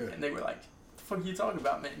Suboxone? Like, and they were like, what the fuck are you talking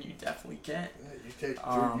about, man? You definitely can't.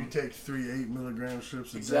 Yeah, you take 3 8-milligram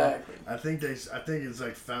strips a day. Exactly. I think it's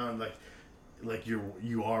like found like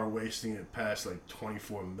you are wasting it past like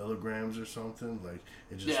 24 milligrams or something. Like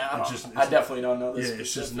it just I definitely don't know this. Yeah,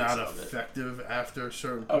 it's just not effective after a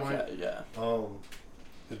certain point. Okay, yeah.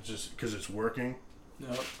 It's just because it's working.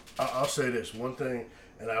 No. I'll say this one thing,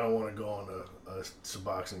 and I don't want to go on a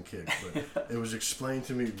Suboxone kick, but it was explained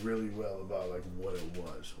to me really well about like what it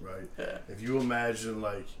was, right? Yeah. If you imagine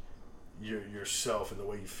like yourself and the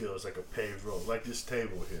way you feel is like a paved road, like this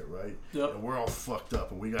table here, right? Yep. And we're all fucked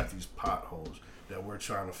up, and we got these potholes that we're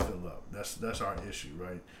trying to fill up. That's our issue,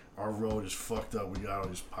 right? Our road is fucked up. We got all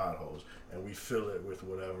these potholes, and we fill it with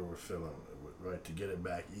whatever we're filling it with, right, to get it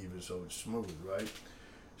back even so it's smooth, right?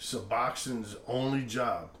 Suboxone's only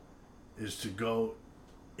job is to go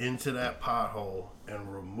into that pothole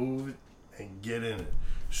and remove it and get in it.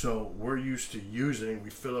 So we're used to using, we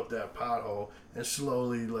fill up that pothole and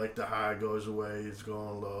slowly, like, the high goes away, it's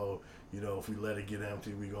going low. You know, if we let it get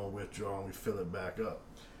empty, we gonna withdraw and we fill it back up.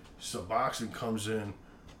 Suboxone comes in,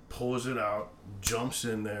 pulls it out, jumps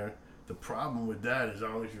in there. The problem with that is, I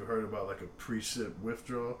don't know if you heard about like a pre-sip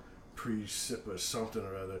withdrawal, pre-sip or something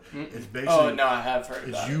or other. It's basically, oh no, I have heard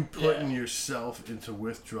about it's it. you putting yourself into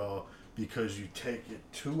withdrawal because you take it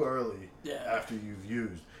too early after you've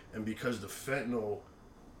used, and because the fentanyl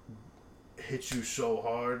hits you so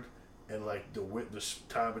hard, and like the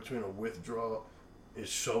time between a withdrawal is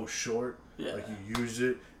so short. Like you use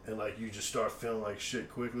it and like you just start feeling like shit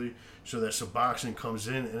quickly. So that Suboxone comes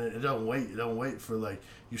in and it don't wait. It don't wait for like,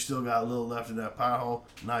 you still got a little left in that pothole.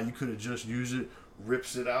 Nah, you could have just used it,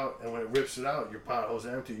 rips it out, and when it rips it out, your pothole's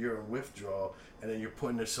empty. You're in withdrawal, and then you're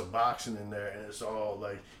putting the Suboxone in there, and it's all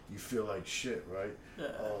like you feel like shit, right?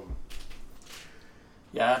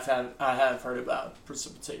 I have heard about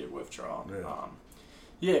precipitated withdrawal.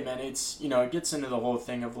 Yeah, man, it's, you know, it gets into the whole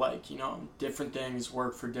thing of like, you know, different things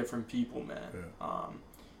work for different people, man.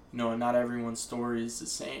 You know, not everyone's story is the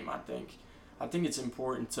same. I think it's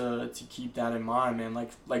important to keep that in mind, man.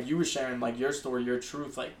 Like you were sharing, like your story, your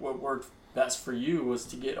truth, like what worked best for you was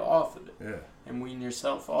to get off of it and wean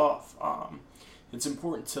yourself off. It's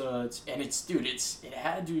important to, and it's, dude, it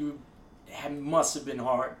must have been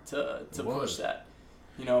hard to push that,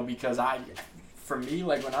 you know, because for me,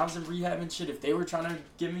 like when I was in rehab and shit, if they were trying to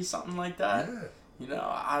give me something like that, you know,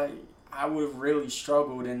 I would have really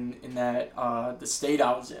struggled in that the state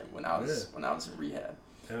I was in when I was in rehab.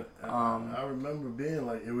 And I remember being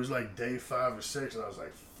like, it was like day 5 or 6, and I was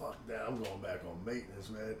like, fuck that, I'm going back on maintenance,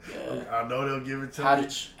 man. I know they'll give it to me.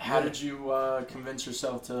 How did you convince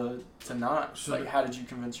yourself to not? So like, how did you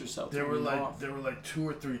convince yourself to off? There were like 2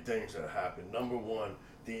 or 3 things that happened. Number one,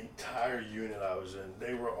 the entire unit I was in,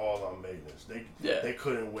 they were all on maintenance. They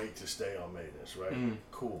couldn't wait to stay on maintenance, right?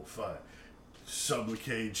 Cool, fine.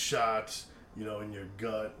 Sublocade shots, you know, in your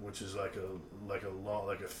gut, which is like a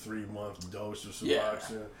 3-month dose of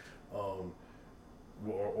Suboxone, or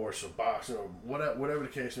Suboxone, or whatever the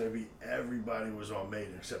case may be. Everybody was on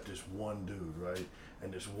maintenance except this one dude, right?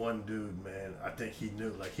 And this one dude, man, I think he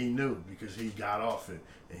knew because he got off it,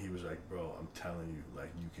 and he was like, bro, I'm telling you,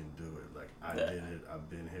 like, you can do it. Like, I did it. I've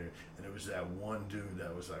been here. And it was that one dude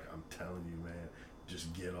that was like, I'm telling you, man,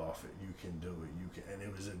 just get off it. You can do it. You can. And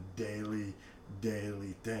it was a daily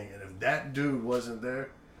thing. And if that dude wasn't there,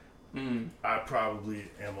 I probably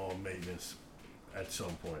am on maintenance at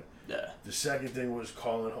some point. The second thing was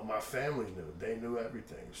calling home. My family knew. They knew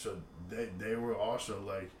everything. So they were also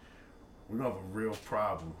like, we're going to have a real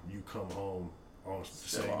problem. You come home on the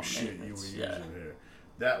same shit you were using here.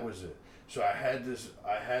 That was it. So I had this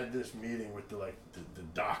meeting with the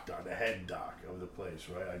doctor, the head doc of the place,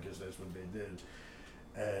 right? I guess that's what they did.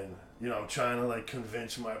 And, you know, I'm trying to like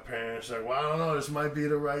convince my parents, like, well, I don't know, this might be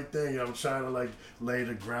the right thing. You know, I'm trying to like lay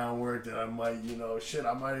the groundwork that I might, you know,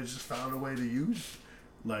 I might have just found a way to use,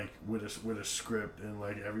 like, with a script, and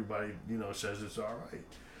like everybody, you know, says it's all right.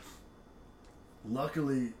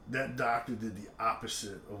 Luckily, that doctor did the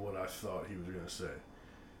opposite of what I thought he was going to say.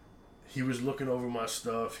 He was looking over my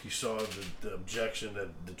stuff. He saw the objection that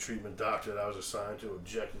the treatment doctor that I was assigned to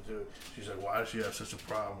objected to it. She's like, why does she have such a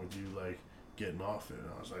problem with you, like, getting off it? And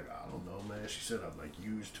I was like, I don't know, man. She said I've, like,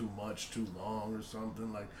 used too much, too long or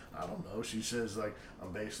something. Like, I don't know. She says, like,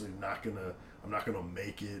 I'm basically not going to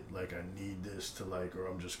make it. Like, I need this to, like, or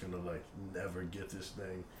I'm just going to, like, never get this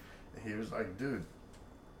thing. And he was like, dude,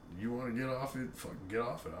 you want to get off it? Fucking get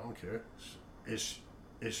off it. I don't care.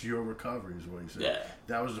 It's your recovery, is what he said. Yeah.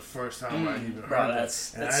 That was the first time I even heard that.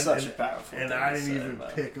 That's such a powerful thing. And I didn't even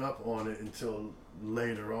pick up on it until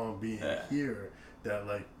later on being here, that,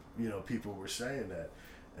 like, you know, people were saying that.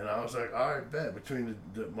 And I was like, all right, bet. Between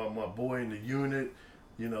my boy in the unit,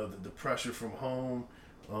 you know, the pressure from home,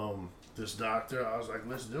 this doctor, I was like,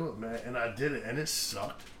 let's do it, man. And I did it, and it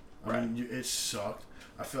sucked. I mean, it sucked.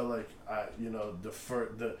 I felt like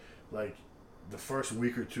the first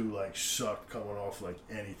week or two, like, sucked coming off like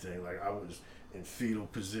anything. Like, I was in fetal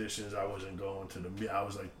positions. I wasn't going to I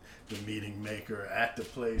was like the meeting maker at the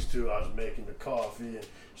place too. I was making the coffee and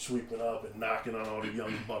sweeping up and knocking on all the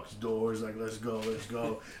young bucks' doors, like, let's go.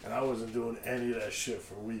 And I wasn't doing any of that shit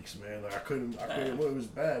for weeks, man. Like, I couldn't. Well, it was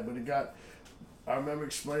bad, but I remember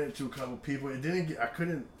explaining it to a couple people. I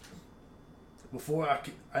couldn't before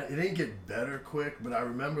it didn't get better quick, but I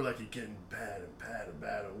remember like it getting bad and bad and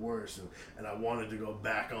bad and worse, and I wanted to go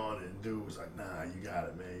back on it, and dude was like, nah, you got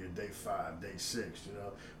it, man. You're day 5, day 6, you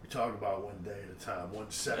know. We talk about one day at a time,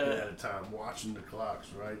 1 second at a time, watching the clocks,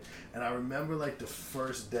 right? And I remember like the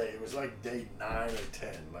first day, it was like day 9 or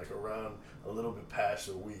 10, like around a little bit past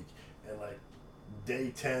a week, and like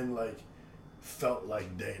day 10 like felt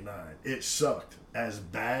like day 9. It sucked as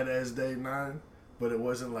bad as day 9. But it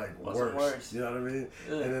wasn't like worse. You know what I mean?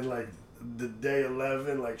 Yeah. And then like the day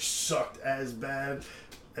 11 like sucked as bad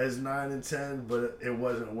as 9 and 10, but it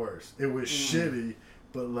wasn't worse. It was shitty,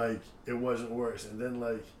 but like it wasn't worse. And then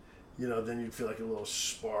like, you know, then you feel like a little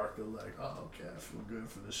spark of like, oh, okay, I feel good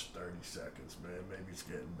for this 30 seconds, man. Maybe it's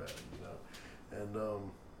getting better, you know.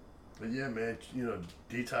 And but yeah, man, you know,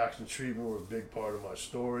 detox and treatment were a big part of my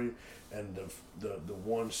story. And the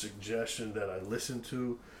one suggestion that I listened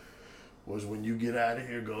to was, when you get out of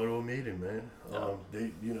here, go to a meeting, man.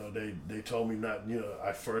 They told me not, you know,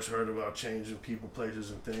 I first heard about changing people,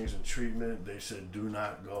 places, and things and treatment. They said, do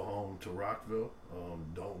not go home to Rockville.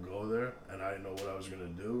 Don't go there. And I didn't know what I was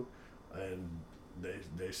going to do. And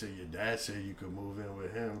they said, your dad said you could move in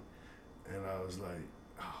with him. And I was like,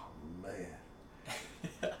 oh, man.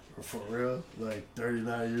 For real? Like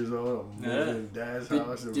 39 years old, I'm moving in dad's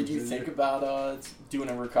house. Did you think about doing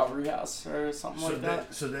a recovery house or something like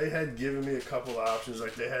that? So they had given me a couple options.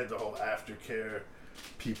 Like they had the whole aftercare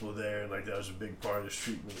people there, and like that was a big part of this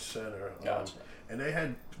treatment center. Gotcha. And they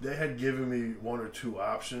had given me 1 or 2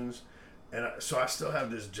 options, and so I still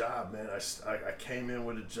have this job, man. I came in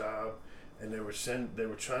with a job, and they were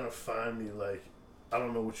trying to find me, like, I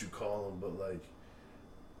don't know what you call them, but like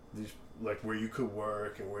these, like where you could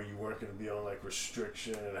work and where you weren't going to be on like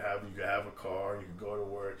restriction, and you could have a car and you could go to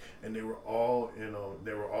work. And they were all in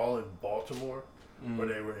Baltimore, or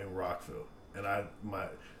they were in Rockville. And I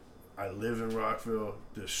live in Rockville.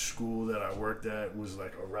 The school that I worked at was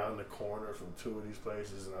like around the corner from 2 of these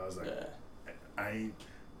places, and I was like, I ain't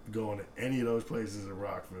going to any of those places in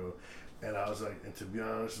Rockville. And I was like, and to be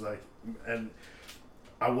honest, like, and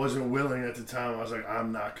I wasn't willing at the time. I was like,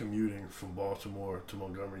 I'm not commuting from Baltimore to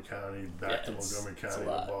Montgomery County, back to Montgomery County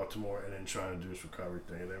to Baltimore, and then trying to do this recovery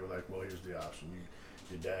thing. And they were like, well, here's the option.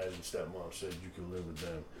 Your dad and stepmom said you could live with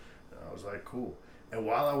them. And I was like, cool. And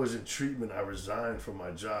while I was in treatment, I resigned from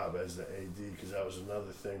my job as the AD, because that was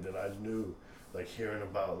another thing that I knew, like hearing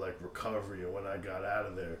about like recovery. And when I got out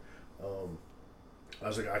of there, I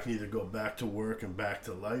was like, I can either go back to work and back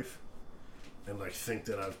to life, and like think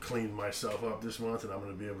that I've cleaned myself up this month and I'm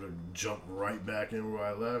going to be able to jump right back in where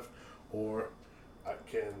I left, or I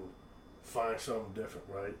can find something different,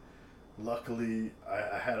 right? Luckily,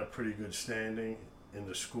 I had a pretty good standing in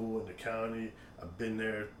the school, in the county. I've been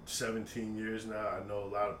there 17 years now. I know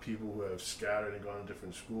a lot of people who have scattered and gone to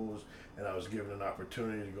different schools, and I was given an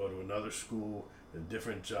opportunity to go to another school, a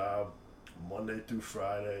different job, Monday through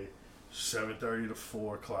Friday, 7:30 to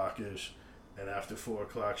 4 o'clock-ish. And after 4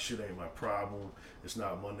 o'clock, shit ain't my problem. It's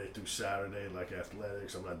not Monday through Saturday like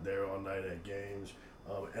athletics. I'm not there all night at games.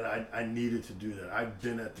 And I needed to do that. I've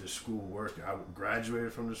been at this school working. I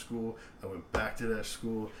graduated from the school. I went back to that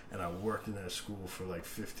school, and I worked in that school for like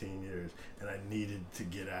 15 years. And I needed to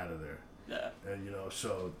get out of there. Yeah. And, you know,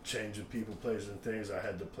 so changing people, places, and things, I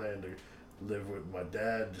had to plan to live with my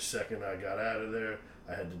dad the second I got out of there.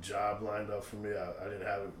 I had the job lined up for me. I didn't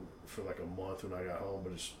have it for like a month when I got home,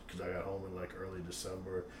 but it's because I got home in like early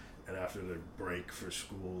December, and after the break for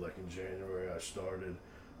school, like in January, I started.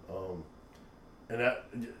 And that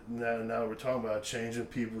now we're talking about changing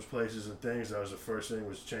people's places and things. That was the first thing,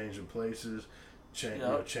 was changing places,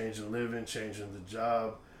 changing living, changing the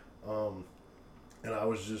job. And I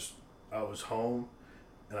was home,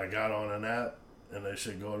 and I got on an app. And they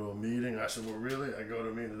said, go to a meeting. I said, well, really? I go to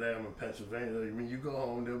a meeting today. I'm in Pennsylvania. Like, when you go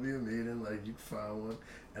home, there'll be a meeting. Like, you can find one.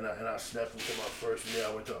 And I stepped into my first meeting.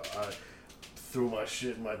 I threw my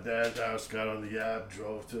shit in my dad's house, got on the app,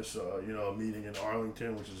 drove to a meeting in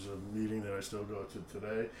Arlington, which is a meeting that I still go to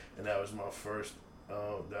today. And that was my first,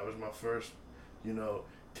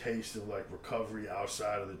 taste of like recovery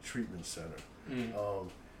outside of the treatment center.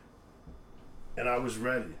 And I was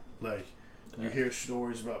ready. Like, you hear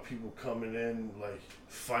stories about people coming in, like,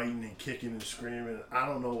 fighting and kicking and screaming. I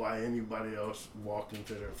don't know why anybody else walked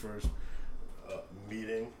into their first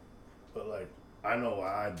meeting, but, like, I know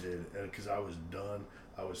why I did. And because I was done.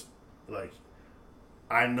 I was, like,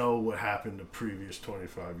 I know what happened the previous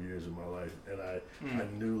 25 years of my life. And I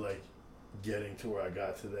knew, like, getting to where I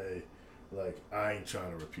got today, like, I ain't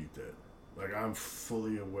trying to repeat that. Like, I'm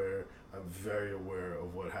fully aware. I'm very aware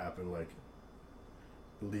of what happened, like,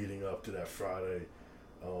 leading up to that Friday,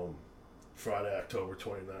 Friday, October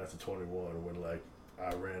 29th to 21, when like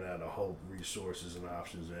I ran out of hope, resources, and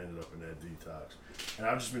options, and ended up in that detox. And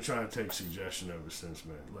I've just been trying to take suggestion ever since,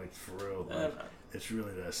 man. Like, for real, like, it's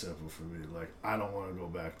really that simple for me. Like, I don't want to go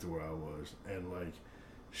back to where I was. And, like,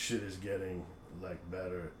 shit is getting, like,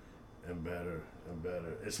 better and better and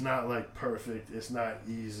better. It's not, like, perfect. It's not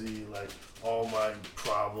easy. Like, all my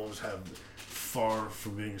problems have far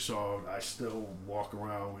from being solved. I still walk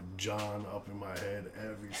around with John up in my head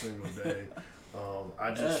every single day.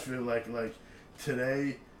 I just feel like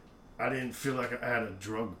today, I didn't feel like I had a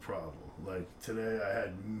drug problem. Like, today I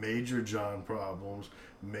had major John problems,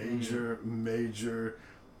 major,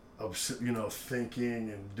 thinking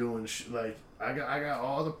and doing like, I got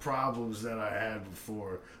all the problems that I had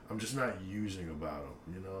before. I'm just not using about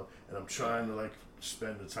them, and I'm trying to, like,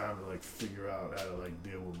 spend the time to, like, figure out how to, like,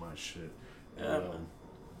 deal with my shit. And,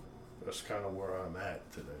 that's kind of where I'm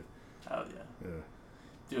at today. Hell yeah. Yeah.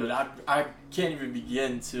 Dude, I can't even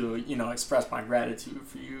begin to, express my gratitude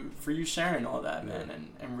for you sharing all that, man,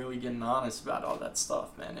 and really getting honest about all that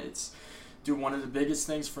stuff, man. It's, dude, one of the biggest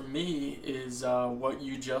things for me is what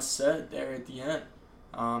you just said there at the end.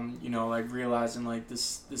 Like, realizing, like,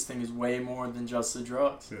 this thing is way more than just the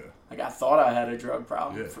drugs. Yeah. Like, I thought I had a drug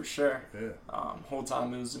problem, for sure. Yeah. Whole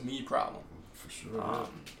time it was a me problem. For sure.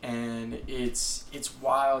 And it's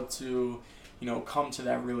wild to, come to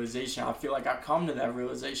that realization. I feel like I come to that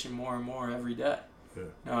realization more and more every day.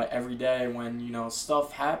 Yeah. Every day when,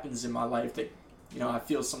 stuff happens in my life that, I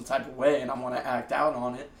feel some type of way and I want to act out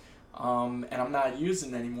on it. And I'm not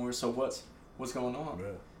using it anymore. So what's going on?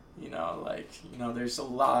 Yeah. There's a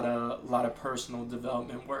lot of personal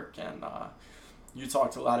development work, and you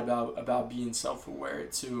talked a lot about being self-aware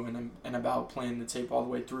too, and about playing the tape all the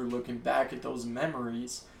way through, looking back at those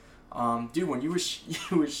memories. Dude, when you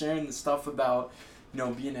were sharing the stuff about,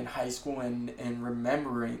 being in high school and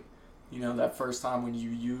remembering, that first time when you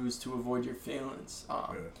used to avoid your feelings.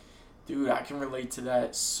 Dude, I can relate to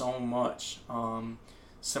that so much.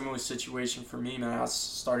 Similar situation for me, man. I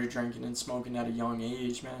started drinking and smoking at a young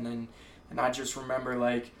age, man, and I just remember,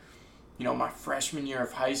 like, my freshman year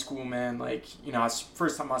of high school, man, like,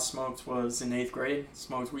 first time I smoked was in 8th grade.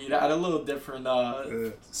 Smoked weed. I had a little different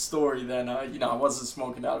story than, I wasn't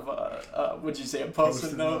smoking out of what'd you say, a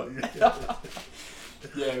Post-it note?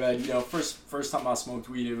 Yeah, man, first time I smoked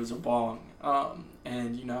weed, it was a bong.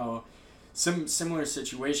 And, similar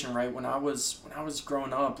situation, right? When I was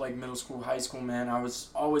growing up, like middle school, high school, man, I was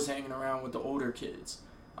always hanging around with the older kids.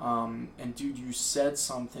 And, dude, you said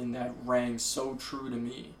something that rang so true to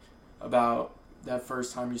me about that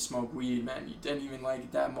first time you smoked weed, man. You didn't even like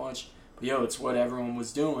it that much, but it's what everyone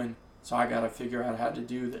was doing, so I gotta figure out how to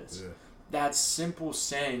do this. Yeah. That simple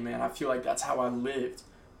saying, man, I feel like that's how I lived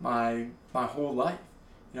my whole life.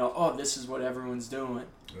 This is what everyone's doing,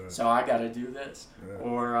 so I gotta do this. Yeah.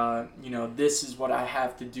 Or, this is what I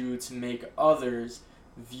have to do to make others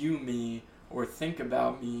view me or think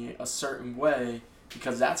about me a certain way,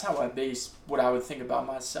 because that's how I base what I would think about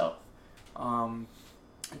myself.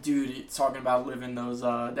 Dude, talking about living those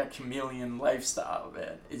that chameleon lifestyle,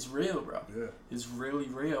 man, it's real, bro. Yeah. It's really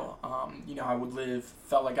real.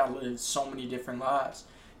 Felt like I lived so many different lives,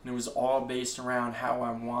 and it was all based around how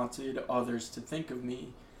I wanted others to think of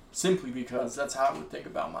me, simply because that's how I would think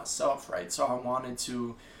about myself, right? So I wanted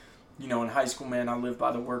to, in high school, man, I lived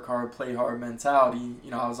by the work hard, play hard mentality.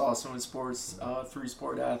 I was also in sports,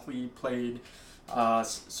 3-sport athlete, played.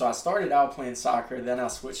 So I started out playing soccer, then I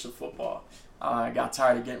switched to football. I got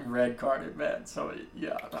tired of getting red carded, man. So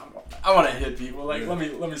yeah, I want to hit people. Like, let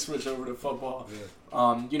me switch over to football.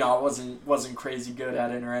 Yeah. I wasn't crazy good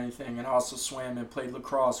at it or anything, and I also swam and played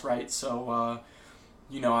lacrosse, right? So,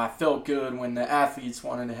 I felt good when the athletes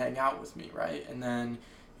wanted to hang out with me, right? And then,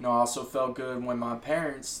 I also felt good when my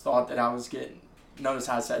parents thought that I was getting. Notice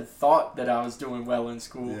how I said thought that I was doing well in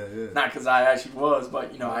school. Yeah. Not because I actually was,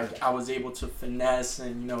 but I was able to finesse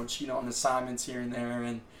and cheat on assignments here and there,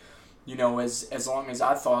 and. As long as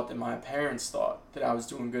I thought that my parents thought that I was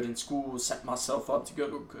doing good in school, set myself up to go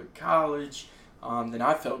to a good college, then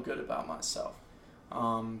I felt good about myself.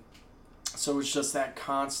 So it's just that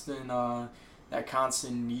constant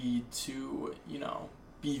need to,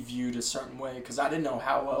 be viewed a certain way, because I didn't know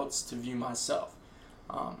how else to view myself.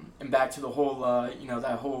 And back to the whole,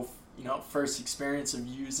 that whole, first experience of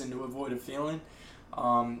using to avoid a feeling.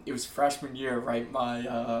 It was freshman year, right?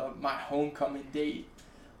 My homecoming date.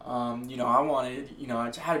 I wanted,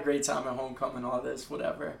 I had a great time at homecoming, all this,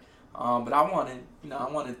 whatever. But I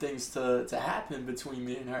wanted things to happen between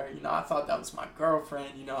me and her. I thought that was my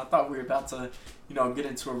girlfriend. I thought we were about to, get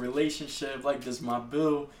into a relationship. Like, this is my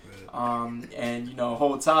boo. And, the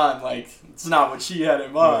whole time, like, it's not what she had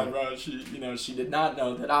in mind, bro. She did not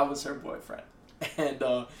know that I was her boyfriend. And,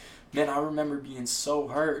 man, I remember being so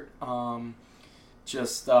hurt.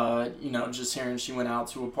 Just hearing she went out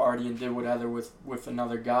to a party and did whatever with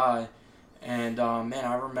another guy. And, man,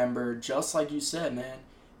 I remember, just like you said, man,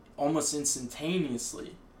 almost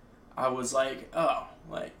instantaneously, I was like, oh,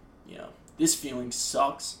 like, this feeling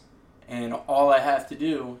sucks, and all I have to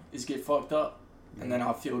do is get fucked up, and then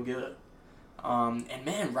I'll feel good. And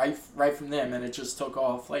man, right from there, man, it just took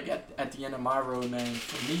off. Like, at the end of my road, man,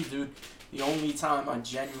 for me, dude, the only time I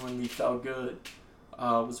genuinely felt good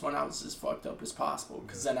was when I was as fucked up as possible,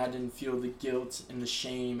 because then I didn't feel the guilt and the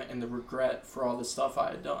shame and the regret for all the stuff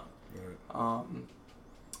I had done. Right.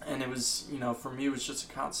 And it was, for me, it was just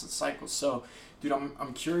a constant cycle. So, dude,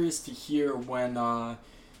 I'm curious to hear when,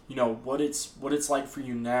 what it's like for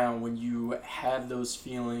you now when you have those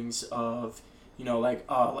feelings of, like,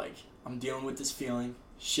 oh, like, I'm dealing with this feeling,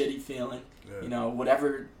 shitty feeling,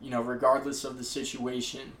 whatever, regardless of the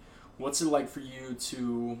situation. What's it like for you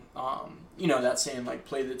to, that saying, like,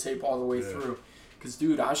 play the tape all the way through? Because,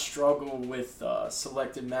 dude, I struggle with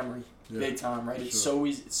selective memory big time, right? It's so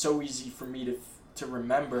easy for me to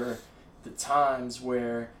remember the times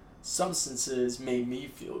where substances made me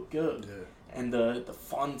feel good. And the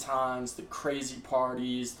fun times, the crazy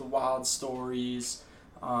parties, the wild stories.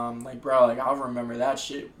 Like, bro, like, I'll remember that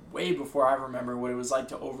shit way before I remember what it was like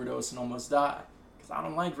to overdose and almost die. Because I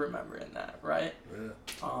don't like remembering that, right?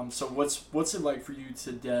 So what's it like for you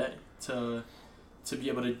today to be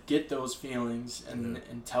able to get those feelings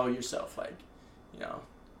and tell yourself, like,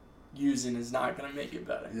 using is not going to make it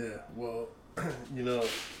better? Yeah, well,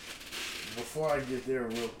 before I get there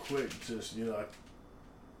real quick, just,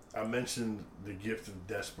 I mentioned the gift of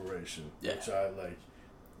desperation, which I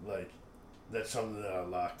like, that's something that I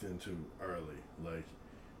locked into early, like,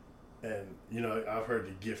 and, I've heard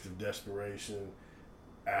the gift of desperation,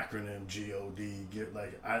 acronym GOD,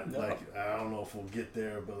 I don't know if we'll get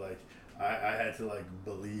there, but, like, I had to, like,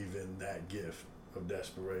 believe in that gift of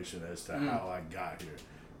desperation as to how I got here,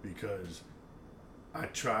 because I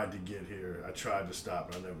tried to get here, I tried to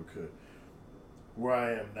stop, and I never could. Where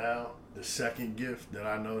I am now, the second gift that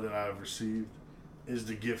I know that I've received is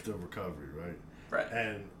the gift of recovery, right? Right.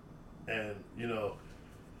 And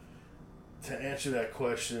to answer that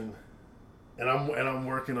question, and I'm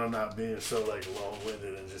working on not being so, like,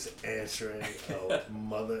 long-winded and just answering a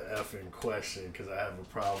mother effing question, because I have a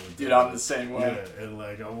problem with Dude, I'm the same way. Yeah, and,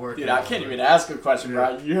 like, I'm working. Dude, I can't even ask a question,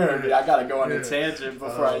 bro. You heard me. I gotta go on a tangent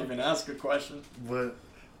before I even ask a question. But,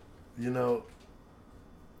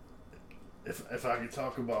 if I could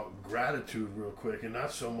talk about gratitude real quick, and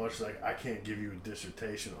not so much like I can't give you a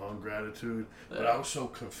dissertation on gratitude, but I was so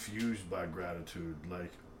confused by gratitude,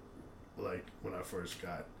 like when I first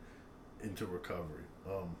got into recovery.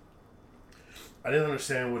 I didn't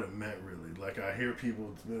understand what it meant, really. Like, I hear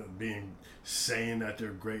people saying that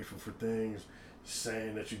they're grateful for things,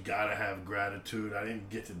 saying that you gotta have gratitude. I didn't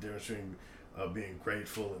get the difference between being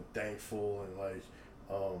grateful and thankful, and, like,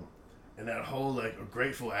 and that whole, like, a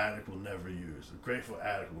grateful addict will never use. A grateful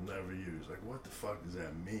addict will never use. Like, what the fuck does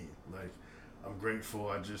that mean? Like, I'm grateful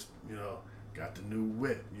I just, got the new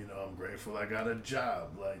whip. I'm grateful I got a job.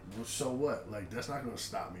 Like, well, so what? Like, that's not going to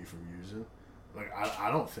stop me from using. Like,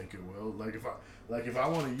 I don't think it will. Like, if I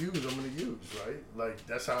want to use, I'm going to use, right? Like,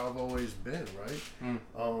 that's how I've always been, right?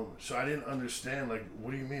 So I didn't understand, like,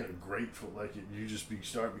 what do you mean a grateful? Like, you just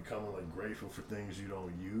start becoming, like, grateful for things you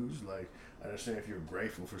don't use. Like, I understand if you're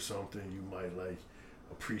grateful for something, you might, like,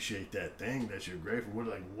 appreciate that thing that you're grateful for.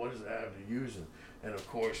 Like, what does that have to using? And of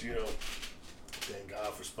course, thank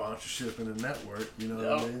God for sponsorship and the network, what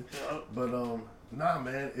I mean? But nah,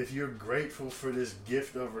 man, if you're grateful for this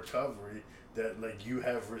gift of recovery that, like, you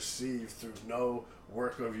have received through no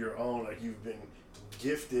work of your own, like, you've been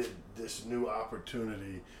gifted this new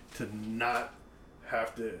opportunity to not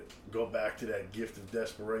have to go back to that gift of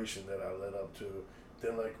desperation that I led up to,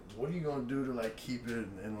 then, like, what are you gonna do to, like, keep it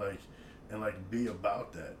and be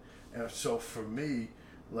about that? And so for me,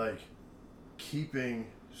 like, keeping,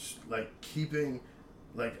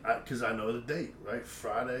 because I know the date, right?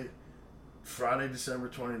 Friday, December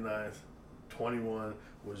 29th, 21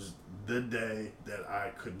 was the day that I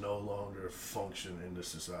could no longer function in this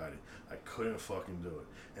society. I couldn't fucking do it.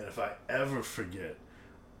 And if I ever forget,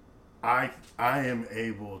 I am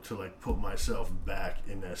able to, like, put myself back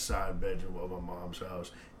in that side bedroom of my mom's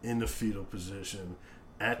house in the fetal position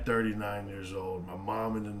at 39 years old, my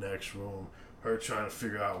mom in the next room, her trying to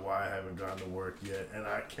figure out why I haven't gone to work yet, and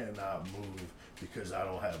I cannot move because I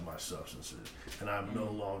don't have my substances, and I'm no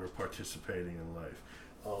longer participating in life.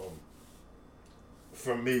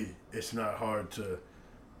 For me, it's not hard to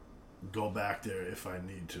go back there if I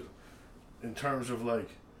need to. In terms of like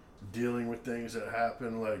dealing with things that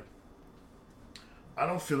happen, like I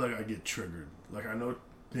don't feel like I get triggered. Like I know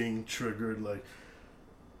being triggered, like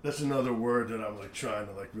that's another word that I'm like trying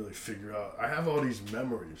to like really figure out. I have all these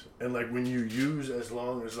memories, and like when you use as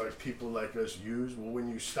long as like people like us use, well, when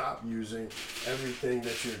you stop using everything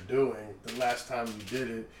that you're doing, the last time you did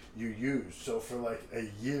it, you used. So for like a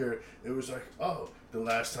year, it was like, oh, the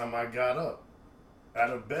last time I got up out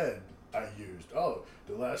of bed, I used. Oh,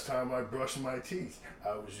 the last time I brushed my teeth,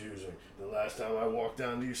 I was using. The last time I walked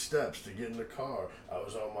down these steps to get in the car, I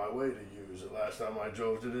was on my way to use. The last time I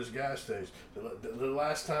drove to this gas station, the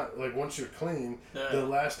last time, like once you're clean, the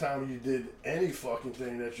last time you did any fucking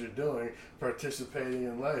thing that you're doing, participating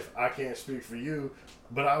in life, I can't speak for you,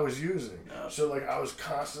 but I was using. So like I was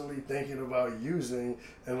constantly thinking about using,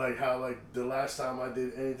 and like how like the last time I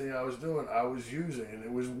did anything I was doing, I was using, and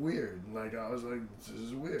it was weird. Like I was like, this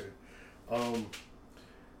is weird.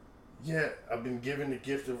 Yeah, I've been given the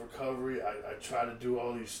gift of recovery. I try to do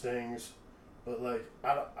all these things, but like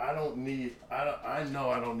I know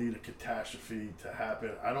I don't need a catastrophe to happen.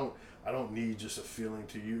 I don't need just a feeling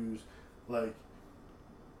to use. Like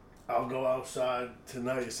I'll go outside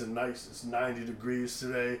tonight. It's 90 degrees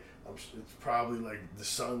today. It's probably like the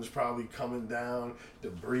sun's probably coming down. The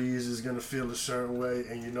breeze is gonna feel a certain way,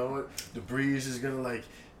 and you know what? The breeze is gonna like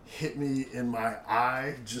hit me in my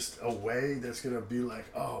eye just a way that's gonna be like,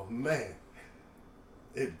 oh man,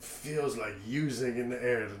 it feels like using in the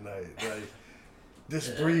air tonight. Like this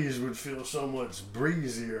breeze would feel so much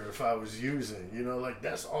breezier if I was using. You know, like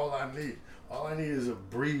that's all I need. All I need is a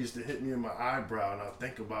breeze to hit me in my eyebrow, and I'll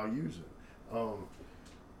think about using.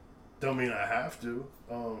 Don't mean I have to.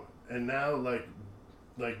 And now like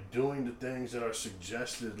doing the things that are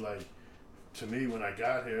suggested, like to me when I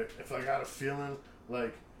got here, if I got a feeling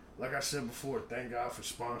like I said before, thank God for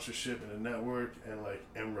sponsorship and the network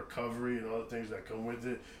and recovery and all the things that come with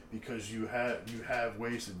it, because you have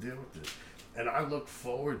ways to deal with it. And I look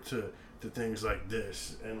forward to things like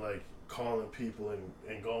this and like calling people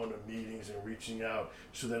and going to meetings and reaching out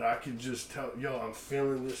so that I can just tell, yo, I'm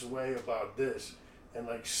feeling this way about this. And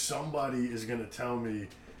like somebody is going to tell me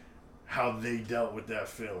how they dealt with that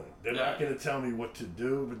feeling. They're not going to tell me what to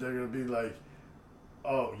do, but they're going to be like,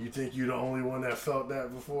 oh, you think you're the only one that felt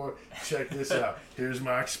that before? Check this out. Here's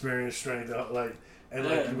my experience, strength.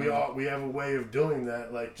 We have a way of doing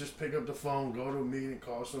that. Like, just pick up the phone, go to a meeting,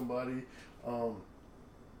 call somebody,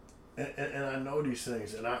 and I know these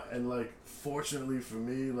things. And like fortunately for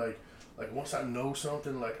me, like once I know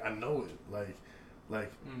something, like I know it.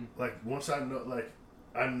 Like once I know, like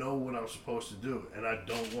I know what I'm supposed to do, and I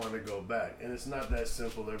don't want to go back. And it's not that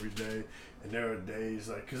simple every day. And there are days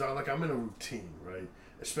because I'm in a routine, right?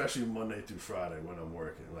 Especially Monday through Friday when I'm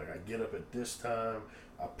working. Like I get up at this time,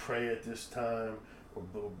 I pray at this time, or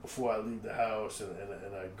before I leave the house,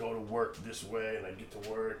 and I go to work this way, and I get to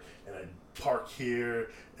work, and I park here,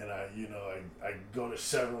 and I go to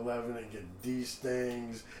 7-Eleven and get these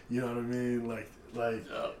things. You know what I mean?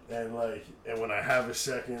 And when I have a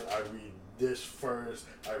second, I read this first,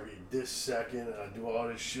 I read this second, and I do all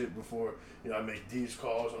this shit before, I make these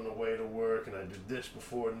calls on the way to work, and I do this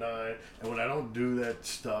before 9, and when I don't do that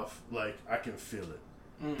stuff, like, I can feel it.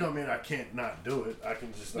 Don't mean I can't not do it, I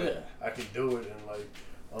can just, I can do it,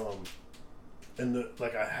 and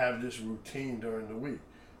I have this routine during the week.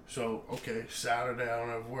 So, okay, Saturday I don't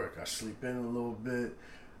have work, I sleep in a little bit,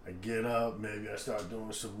 I get up, maybe I start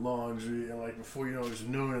doing some laundry, and before you know it's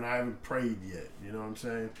noon and I haven't prayed yet, you know what I'm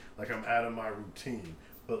saying? Like I'm out of my routine,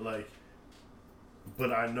 but I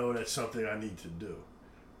know that's something I need to do.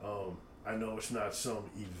 I know it's not some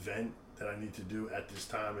event that I need to do at this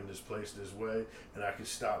time, in this place, this way, and I can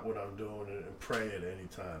stop what I'm doing and pray at any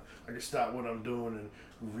time. I can stop what I'm doing and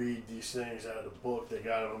read these things out of the book, they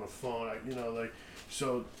got it on the phone,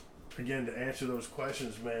 so again, to answer those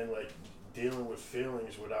questions, man, dealing with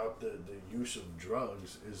feelings without the use of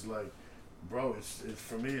drugs is bro, it's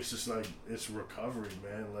for me, it's just it's recovery,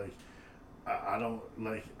 man. I don't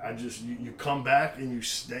you come back and you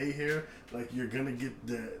stay here, you're gonna get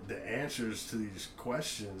the answers to these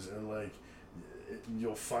questions, and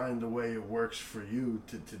you'll find the way it works for you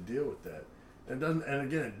to deal with that. And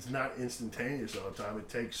again, it's not instantaneous all the time. It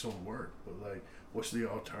takes some work, but what's the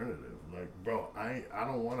alternative? Bro, I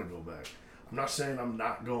don't want to go back. I'm not saying I'm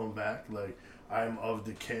not going back. I'm of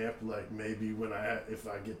the camp. Maybe if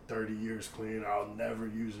I get 30 years clean, I'll never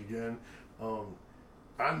use again.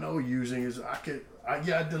 I know using is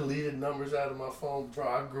I deleted numbers out of my phone,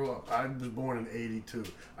 bro. I was born in '82.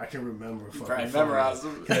 I can remember a fucking phone memorize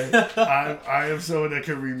them. Okay? I am someone that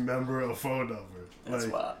can remember a phone number. That's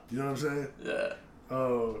wild. You know what I'm saying? Yeah.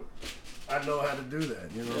 I know how to do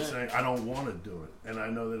that. You know what I'm saying? I don't want to do it, and I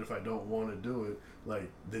know that if I don't want to do it,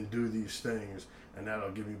 then do these things, and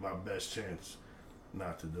that'll give me my best chance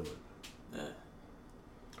not to do it. Yeah.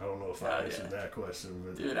 I don't know if I answered that question,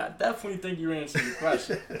 but dude, I definitely think you answered the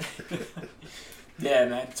question. Yeah,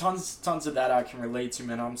 man, tons of that I can relate to,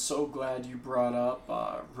 man. I'm so glad you brought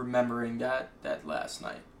up remembering that last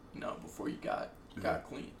night, before you got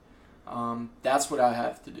clean. That's what I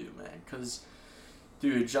have to do, man, because,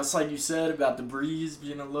 dude, just like you said about the breeze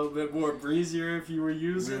being a little bit more breezier if you were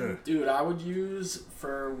using, dude, I would use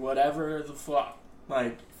for whatever the fuck.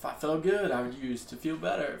 Like, if I felt good, I would use to feel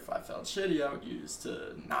better. If I felt shitty, I would use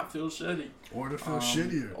to not feel shitty. Or to feel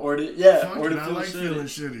shittier. Or to feel I like shitty. Feeling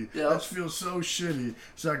shitty. Yep. Let's feel so shitty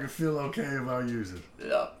so I can feel okay about using.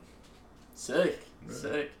 Yep. Sick.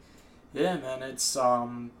 Yeah, man. It's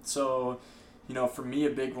so, for me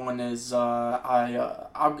a big one is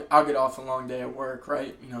I'll get off a long day at work,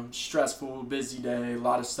 right? Stressful, busy day, a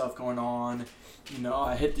lot of stuff going on.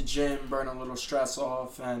 I hit the gym, burn a little stress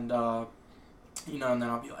off, and and then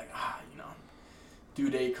I'll be like, due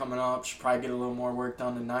date coming up, should probably get a little more work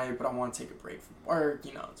done tonight, but I want to take a break from work,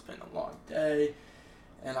 it's been a long day,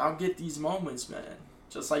 and I'll get these moments, man,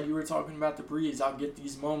 just like you were talking about the breeze. I'll get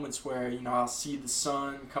these moments where, I'll see the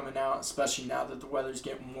sun coming out, especially now that the weather's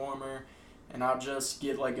getting warmer, and I'll just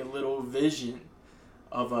get like a little vision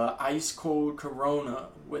of a ice cold Corona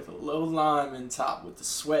with a little lime in top with the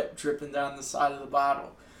sweat dripping down the side of the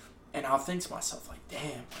bottle, and I'll think to myself, like,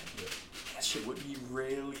 damn, that shit would be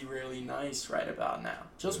really, really nice right about now.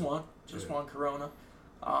 Just one Corona.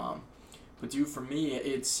 But dude, for me,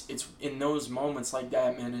 it's in those moments like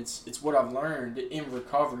that, man. It's what I've learned in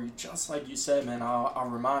recovery. Just like you said, man. I'll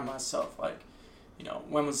remind myself, like,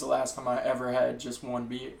 when was the last time I ever had just one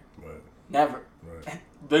beer? Right. Never. Right.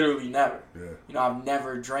 Literally never. Yeah. I've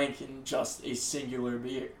never drank in just a singular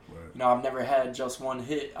beer. Right. I've never had just one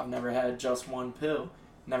hit. I've never had just one pill.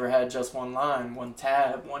 Never had just one line, one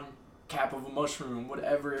tab, one cap of a mushroom,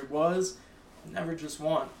 whatever it was. Never just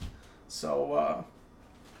one. So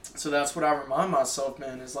that's what I remind myself,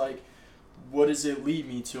 man, is like, what does it lead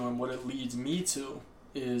me to? And what it leads me to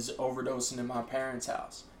is overdosing in my parents'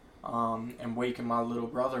 house, and waking my little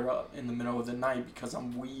brother up in the middle of the night because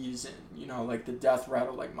I'm wheezing, like the death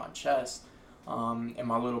rattle like my chest, and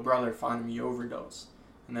my little brother finding me overdosed,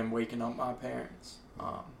 and then waking up my parents.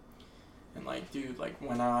 And like, dude, like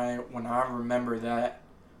when I remember that,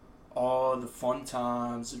 all the fun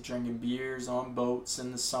times of drinking beers on boats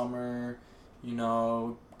in the summer,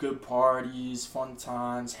 good parties, fun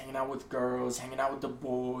times, hanging out with girls, hanging out with the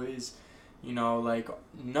boys, like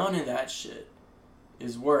none of that shit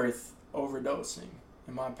is worth overdosing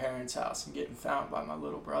in my parents' house and getting found by my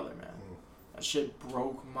little brother, man. That shit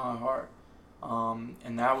broke my heart.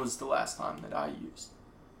 And that was the last time that I used.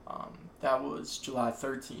 That was July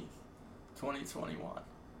 13th. 2021,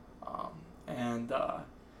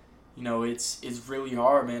 it's really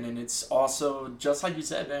hard, man, and it's also, just like you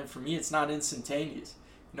said, man, for me, it's not instantaneous.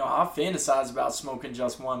 I fantasize about smoking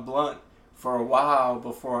just one blunt for a while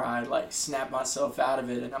before I, like, snap myself out of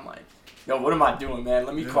it, and I'm like, yo, what am I doing, man?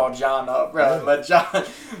 Let me call John up, bro.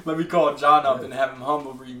 Let me call John up and have him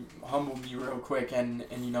humble me real quick, and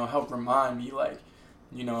help remind me, like,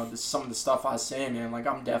 some of the stuff I say, man, like,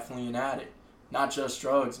 I'm definitely an addict, not just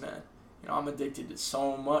drugs, man. I'm addicted to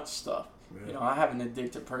so much stuff. Yeah. I have an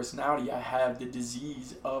addictive personality. I have the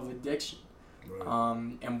disease of addiction.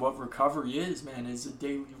 Right. And what recovery is, man, is a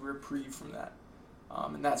daily reprieve from that.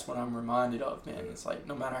 And that's what I'm reminded of, man. Yeah. It's like,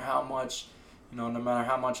 no matter how much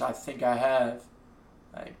I think I have,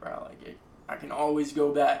 like, bro, like, I can always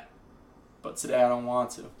go back. But today I don't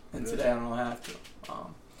want to. And today I don't have to.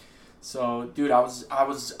 So, dude, I was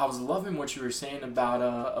loving what you were saying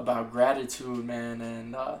about gratitude, man,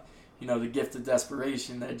 and the gift of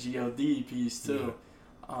desperation, that GOD piece too.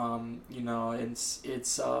 Yeah.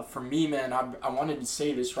 It's for me, man, I wanted to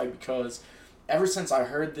say this, right, because ever since I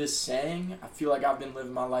heard this saying, I feel like I've been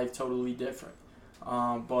living my life totally different.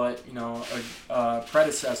 But a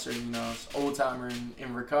predecessor, old timer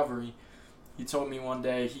in recovery, he told me one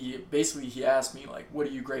day, he asked me, like, what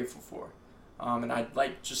are you grateful for? And I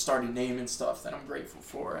just started naming stuff that I'm grateful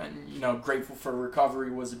for, and grateful for recovery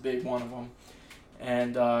was a big one of them.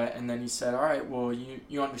 And then he said, all right, well,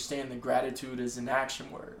 you understand that gratitude is an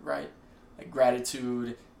action word, right? Like,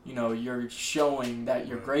 gratitude, you're showing that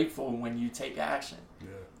you're grateful when you take action. Yeah.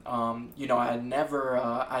 I'd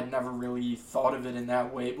never really thought of it in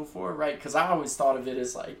that way before, right? Because I always thought of it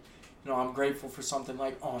as like, I'm grateful for something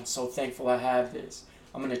like, oh, I'm so thankful I have this.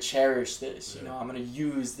 I'm going to cherish this, I'm going to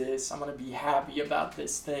use this. I'm going to be happy about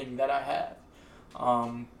this thing that I have.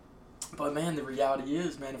 But man, the reality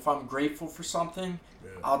is, man, if I'm grateful for something,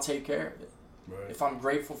 I'll take care of it. Right. If I'm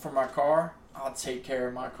grateful for my car, I'll take care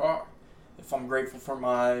of my car. If I'm grateful for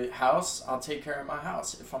my house, I'll take care of my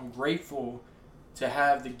house. If I'm grateful to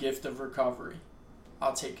have the gift of recovery,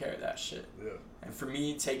 I'll take care of that shit. Yeah. And for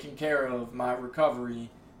me, taking care of my recovery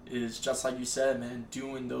is just like you said, man,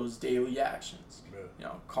 doing those daily actions. Yeah.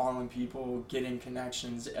 Calling people, getting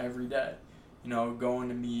connections every day. Going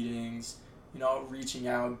to meetings, reaching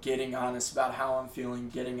out, getting honest about how I'm feeling,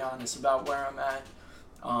 getting honest about where I'm at,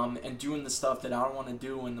 and doing the stuff that I don't want to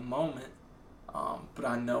do in the moment, but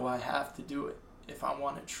I know I have to do it if I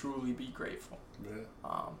want to truly be grateful. Yeah.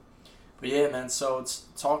 But yeah, man, so it's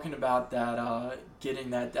talking about that, getting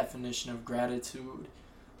that definition of gratitude.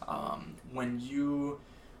 When you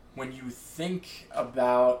think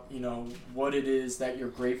about, what it is that you're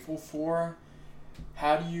grateful for,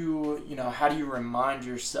 how do you remind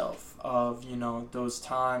yourself of, those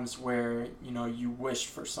times where, you wished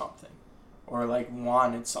for something or like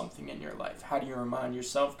wanted something in your life? How do you remind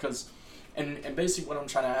yourself? Because, and basically what I'm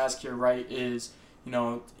trying to ask here, right, is,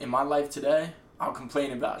 in my life today, I'll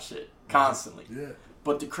complain about shit constantly. Yeah.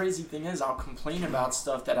 But the crazy thing is, I'll complain about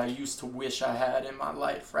stuff that I used to wish I had in my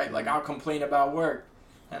life, right? Like, I'll complain about work,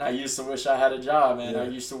 and I used to wish I had a job, and I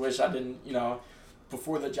used to wish I didn't,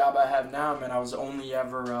 before the job I have now, man, I was only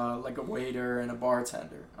ever, like a waiter and a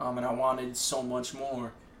bartender, and I wanted so much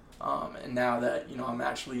more. And now that, I'm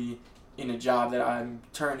actually in a job that I'm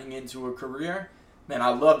turning into a career, man, I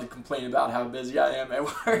love to complain about how busy I am at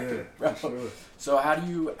work, bro. For sure. So how do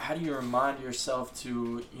you remind yourself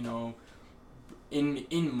to,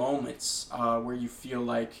 in moments where you feel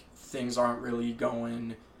like things aren't really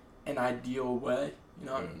going an ideal way,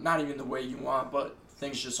 not even the way you want, but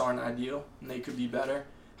things just aren't ideal and they could be better.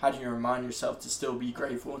 How do you remind yourself to still be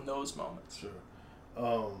grateful in those moments? Sure.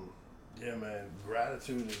 Yeah, man.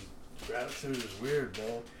 Gratitude is weird,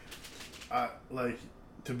 man.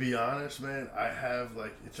 To be honest, man, I have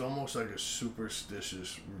it's almost like a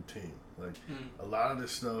superstitious routine. A lot of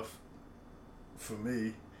this stuff for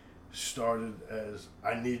me started as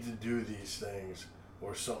I need to do these things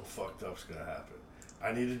or something fucked up's gonna happen.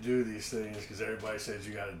 I need to do these things because everybody says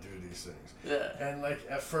you got to do these things. Yeah. And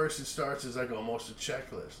at first it starts as almost a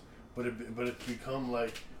checklist, but it's become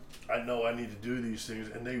I know I need to do these things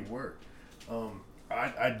and they work.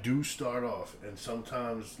 I do start off, and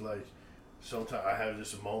sometimes I have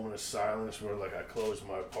this moment of silence where I close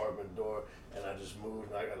my apartment door and I just move,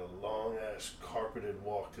 and I got a long ass carpeted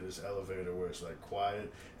walk to this elevator where it's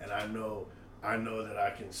quiet, and I know that I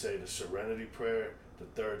can say the Serenity Prayer, the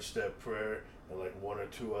third step prayer, and one or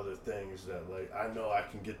two other things that I know I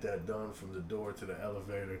can get that done from the door to the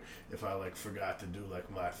elevator if I forgot to do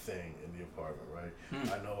my thing in the apartment, right?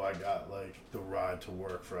 I know I got the ride to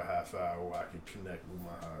work for a half hour where I can connect with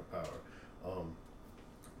my higher power.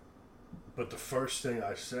 But the first thing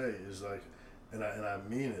I say is and I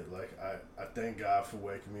mean it, I thank God for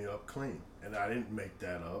waking me up clean, and I didn't make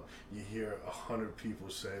that up. You hear 100 people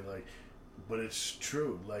say but it's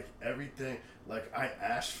true. Everything, I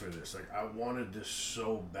asked for this. I wanted this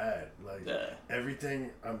so bad. Everything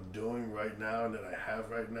I'm doing right now that I have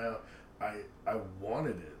right now, I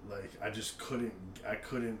wanted it. I just couldn't. I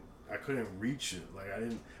couldn't reach it.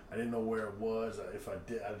 I didn't know where it was. If I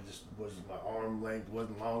did, I just my arm length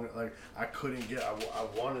wasn't long. I couldn't get.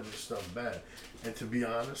 I wanted this stuff bad. And to be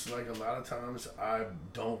honest, a lot of times I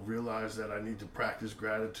don't realize that I need to practice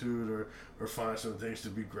gratitude or find some things to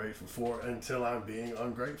be grateful for until I'm being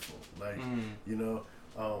ungrateful. I know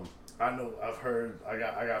I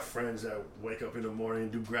got friends that wake up in the morning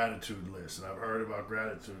and do gratitude lists, and I've heard about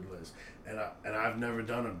gratitude lists, and I've never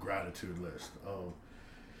done a gratitude list.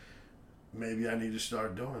 Maybe I need to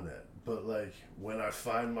start doing that. But when I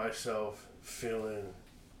find myself feeling,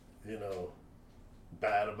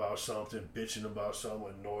 bad about something, bitching about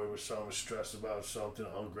something, annoyed with something, stressed about something,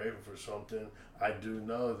 ungrateful for something, I do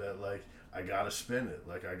know that I gotta spin it.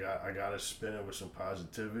 I gotta spin it with some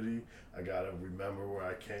positivity. I gotta remember where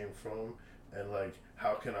I came from, and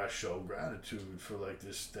how can I show gratitude for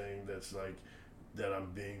this thing that's that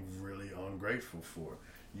I'm being really ungrateful for.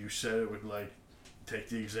 You said it with take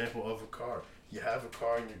the example of a car. You have a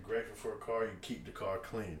car and you're grateful for a car, you keep the car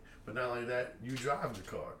clean. But not only that, you drive the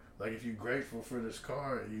car. If you're grateful for this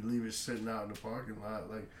car and you leave it sitting out in the parking lot,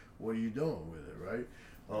 what are you doing with it, right?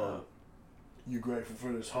 You're grateful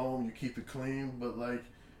for this home, you keep it clean, but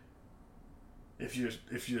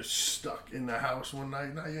if you're stuck in the house one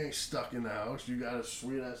night, no, you ain't stuck in the house. You got a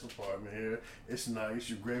sweet ass apartment here. It's nice.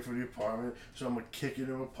 You're grateful for the apartment. So I'm gonna kick it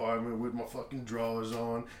in my apartment with my fucking drawers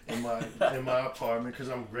on in my apartment because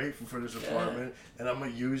I'm grateful for this apartment and I'm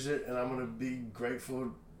gonna use it and I'm gonna be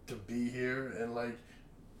grateful to be here and like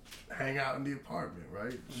hang out in the apartment,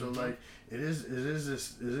 right? Mm-hmm. So like it is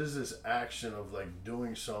this action of like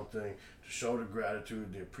doing something to show the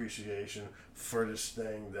gratitude, the appreciation for this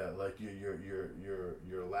thing that like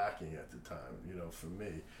you're lacking at the time, you know, for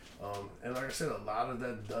me. And like I said, a lot of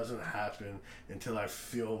that doesn't happen until I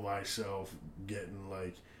feel myself getting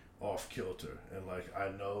like off kilter and like I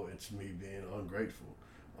know it's me being ungrateful.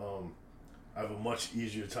 I have a much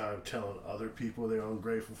easier time telling other people they're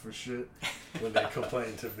ungrateful for shit when they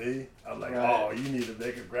complain to me. I'm like, oh, you need to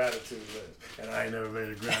make a gratitude list. And I ain't never made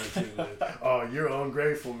a gratitude list. Oh, you're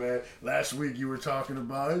ungrateful, man. Last week you were talking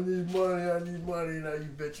about, I need money. Now you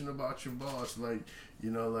bitching about your boss. Like,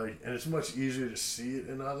 you know, like, and it's much easier to see it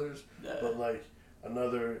in others. Yeah. But like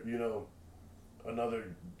another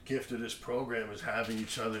gift of this program is having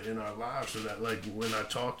each other in our lives so that like when I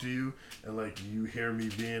talk to you and like you hear me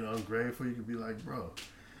being ungrateful, you could be like, bro,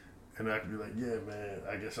 and I could be like, yeah, man,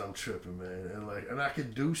 I guess I'm tripping, man, and I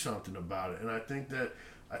could do something about it. And I think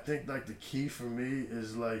like the key for me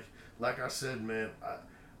is like I said, man,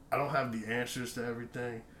 I don't have the answers to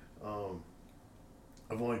everything.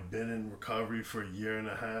 I've only been in recovery for a year and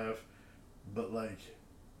a half, but like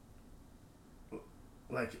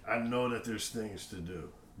I know that there's things to do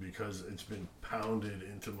because it's been pounded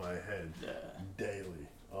into my head daily.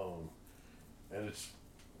 And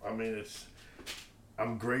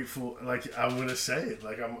I'm grateful. Like I'm gonna say it.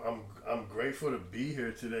 Like I'm grateful to be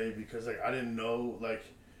here today because like I didn't know. Like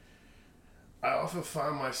I often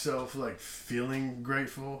find myself like feeling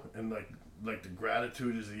grateful and like the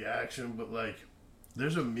gratitude is the action. But like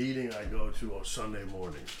there's a meeting I go to on Sunday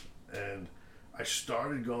mornings, and I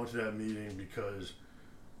started going to that meeting because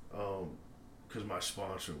my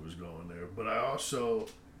sponsor was going there. But I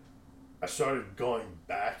started going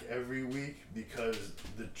back every week because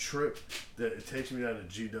the trip that it takes me down to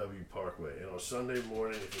GW Parkway. And on Sunday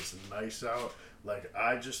morning, if it's nice out, like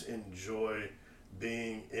I just enjoy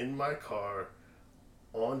being in my car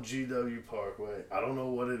on GW Parkway. I don't know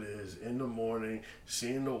what it is, in the morning,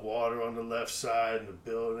 seeing the water on the left side and the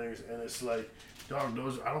buildings, and it's like, dog,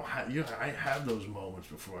 I have those moments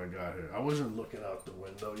before I got here. I wasn't looking out the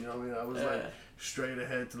window, you know what I mean? I was like straight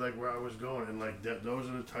ahead to like where I was going, and like those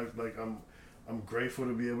are the types, like I'm grateful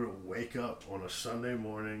to be able to wake up on a Sunday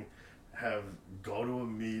morning, go to a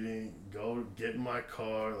meeting, go get in my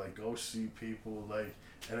car, like go see people, like,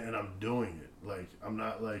 and I'm doing it. Like I'm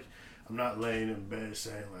not laying in bed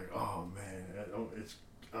saying like, oh man,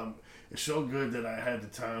 it's so good that I had the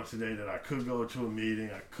time today that I could go to a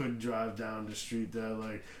meeting, I could drive down the street that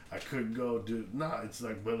like I could go do. It's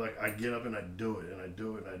like, but like I get up and I do it, and I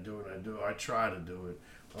do it, and I do it, and I do it. I try to do it,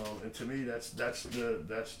 and to me that's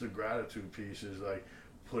the gratitude piece, is like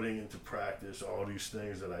putting into practice all these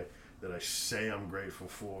things that I say I'm grateful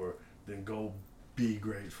for, then go be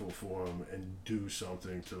grateful for them and do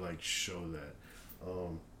something to like show that.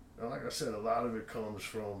 And like I said, a lot of it comes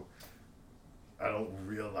from I don't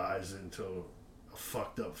realize it until a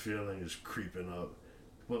fucked up feeling is creeping up.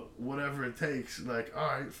 But whatever it takes, like, all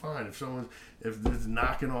right, fine. If it's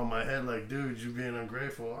knocking on my head, like, dude, you being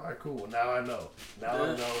ungrateful, all right, cool. Now I know. I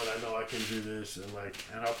know, and I know I can do this, and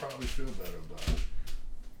I'll probably feel better about it.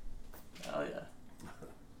 Hell yeah.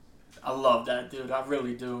 I love that, dude. I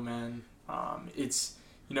really do, man. It's,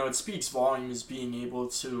 it speaks volumes being able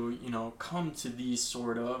to, come to these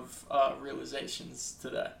sort of realizations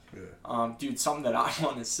today. Yeah. Dude, something that I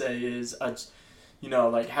want to say is,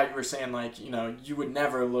 like how you were saying, like, you would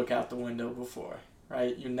never look out the window before,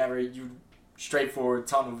 right? You straightforward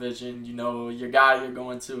tunnel vision, your guy you're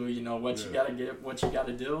going to, what you gotta get, what you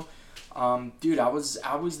gotta do. Dude, I was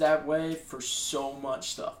that way for so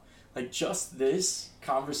much stuff. Like, just this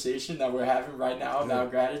conversation that we're having right now about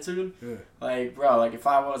gratitude, like, bro, like, if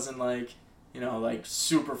I wasn't, like, like,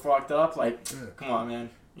 super fucked up, like, come on, man,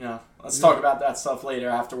 let's talk about that stuff later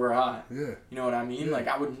after we're high. Yeah. You know what I mean? Yeah. Like,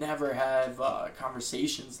 I would never have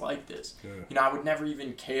conversations like this. Yeah. I would never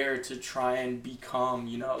even care to try and become,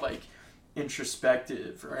 like,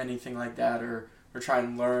 introspective or anything like that, or try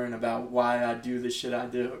and learn about why I do the shit I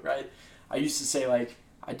do, right? I used to say, like,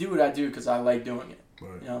 I do what I do because I like doing it.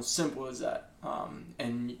 Right. Simple as that.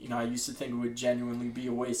 And I used to think it would genuinely be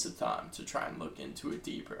a waste of time to try and look into it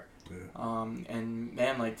deeper. Yeah. And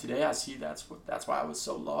man, like today I see that's why I was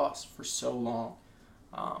so lost for so long.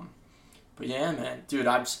 But yeah, man, dude,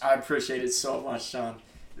 I appreciate it so much, Sean.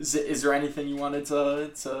 Is there anything you wanted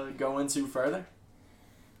to go into further?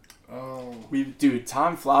 Dude,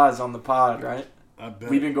 time flies on the pod, right? I bet.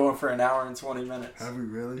 We've been going for an hour and 20 minutes. Have we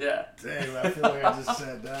really? Yeah. Damn, I feel like I just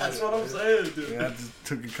sat down. That's what I'm saying, dude. Yeah, I just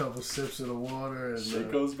took a couple sips of the water. And,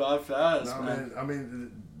 shit goes by fast, man. I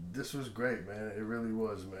mean, this was great, man. It really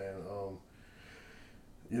was, man.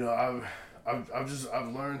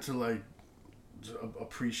 I've learned to like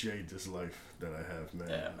appreciate this life that I have, man.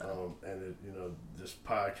 Yeah, man. And this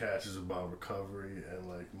podcast is about recovery, and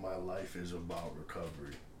like my life is about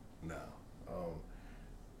recovery now.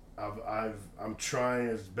 I'm trying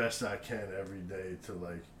as best I can every day to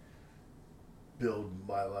like build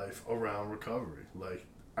my life around recovery. Like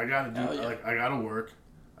I gotta I gotta work.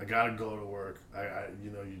 I gotta go to work.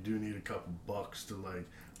 You do need a couple bucks to like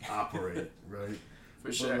operate, right?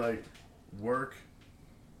 For sure. But like work,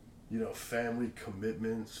 family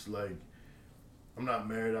commitments. Like I'm not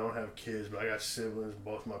married. I don't have kids, but I got siblings.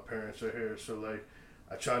 Both my parents are here, so like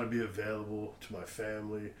I try to be available to my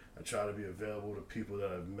family. I try to be available to people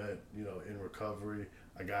that I've met, in recovery.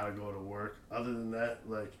 I gotta go to work. Other than that,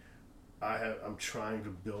 like I'm trying to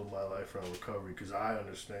build my life around recovery because I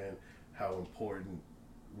understand how important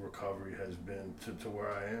recovery has been to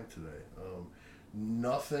where I am today.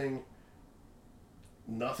 Nothing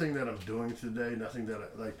that I'm doing today,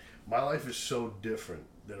 my life is so different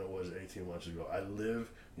than it was 18 months ago. I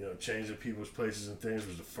live, changing people's places and things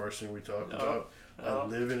was the first thing we talked about. I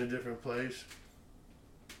live in a different place.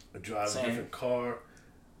 I drive a different car.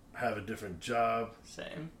 Have a different job.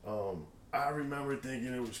 Same. I remember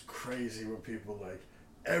thinking it was crazy when people like,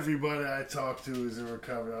 everybody I talk to is in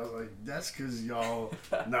recovery. I was like, that's because y'all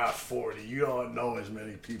not 40. You don't know as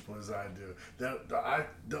many people as I do.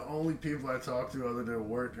 The only people I talk to other than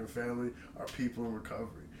work and family are people in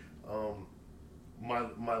recovery.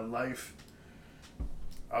 My life,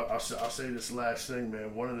 I'll say this last thing,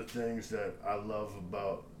 man. One of the things that I love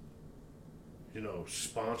about,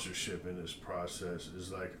 sponsorship in this process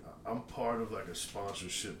is like, I'm part of like a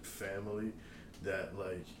sponsorship family that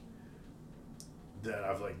like, that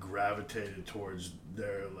I've like gravitated towards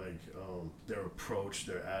their their approach,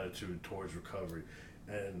 their attitude towards recovery,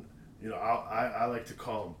 and I like to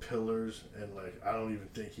call them pillars, and like I don't even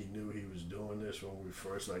think he knew he was doing this when we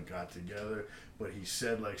first like got together, but he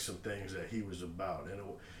said like some things that he was about,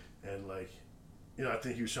 and like I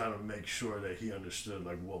think he was trying to make sure that he understood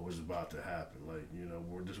like what was about to happen, like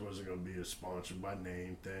this wasn't gonna be a sponsored by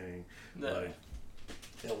name thing, like,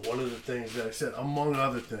 and one of the things that I said, among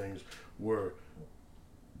other things, were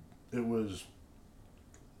it was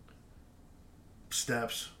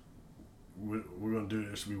steps. We're going to do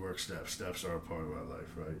this. We work steps. Steps are a part of our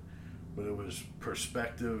life, right? But it was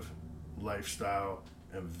perspective, lifestyle,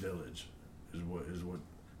 and village is what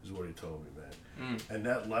he told me, man. And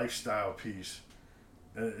that lifestyle piece,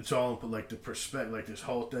 and it's all like the perspective. Like this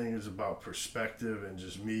whole thing is about perspective and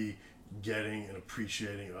just me getting and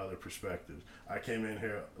appreciating other perspectives. I came in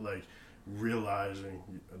here like realizing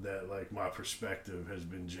that like my perspective has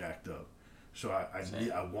been jacked up, so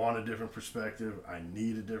I want a different perspective. I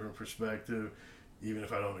need a different perspective, even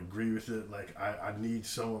if I don't agree with it. Like I need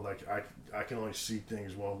someone, like I can only see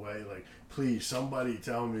things one way. Like please, somebody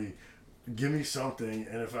tell me, give me something,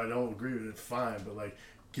 and if I don't agree with it, fine, but like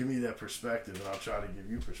give me that perspective and I'll try to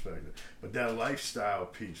give you perspective. But that lifestyle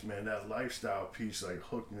piece, man, like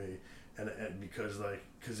hooked me, and because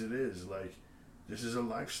it is like, this is a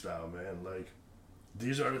lifestyle, man. Like,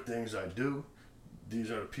 these are the things I do.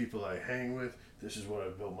 These are the people I hang with. This is what I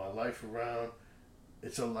built my life around.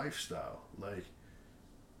 It's a lifestyle. Like,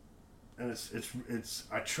 and it's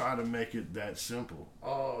I try to make it that simple.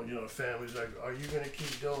 Oh, the family's like, are you going to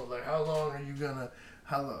keep doing, like, how long are you going to,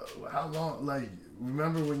 how long, like,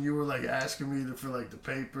 remember when you were like asking me for like the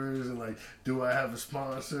papers and like, do I have a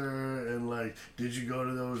sponsor, and like, did you go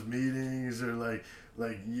to those meetings, or like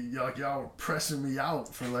y'all were pressing me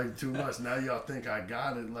out for like 2 months. Now y'all think I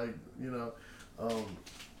got it, like,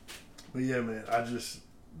 but yeah, man, I just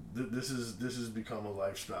this has become a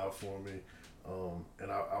lifestyle for me,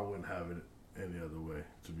 and I wouldn't have it any other way,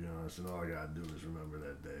 to be honest. And all I gotta do is remember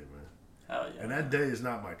that day, man. Hell yeah. And that day is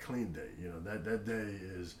not my clean day. That day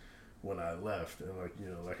is when I left, and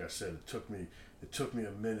like I said, it took me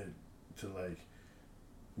a minute to like.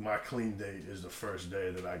 My clean date is the first day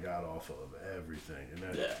that I got off of everything, and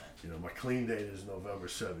that my clean date is November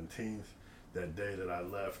 17th. That day that I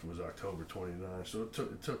left was October 29th. So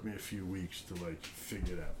it took me a few weeks to like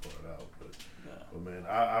figure that part out. But man,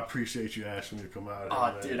 I appreciate you asking me to come out.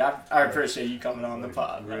 Oh, dude, I appreciate you coming on the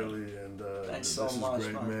pod, really, man. And thanks this so much, is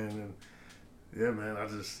great, man. Yeah, man.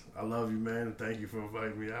 I love you, man, and thank you for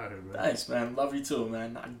inviting me out here, man. Thanks, man. Love you too,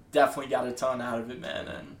 man. I definitely got a ton out of it, man,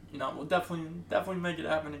 and we'll definitely make it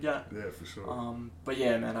happen again. Yeah, for sure. But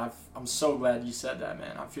yeah, man, I'm so glad you said that,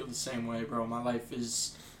 man. I feel the same way, bro. My life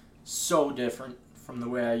is so different from the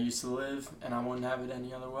way I used to live, and I wouldn't have it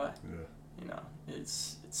any other way. Yeah.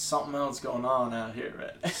 It's something else going on out here,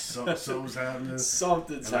 man. Something's happening.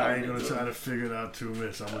 Something's and happening. I ain't gonna try to figure it out too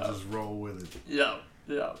much. I'm gonna just roll with it. Yeah.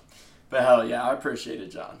 But hell yeah, I appreciate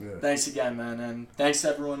it, John. Yeah. Thanks again, man, and thanks to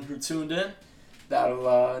everyone who tuned in.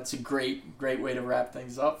 It's a great way to wrap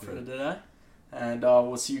things up for today, and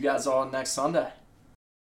we'll see you guys all next Sunday.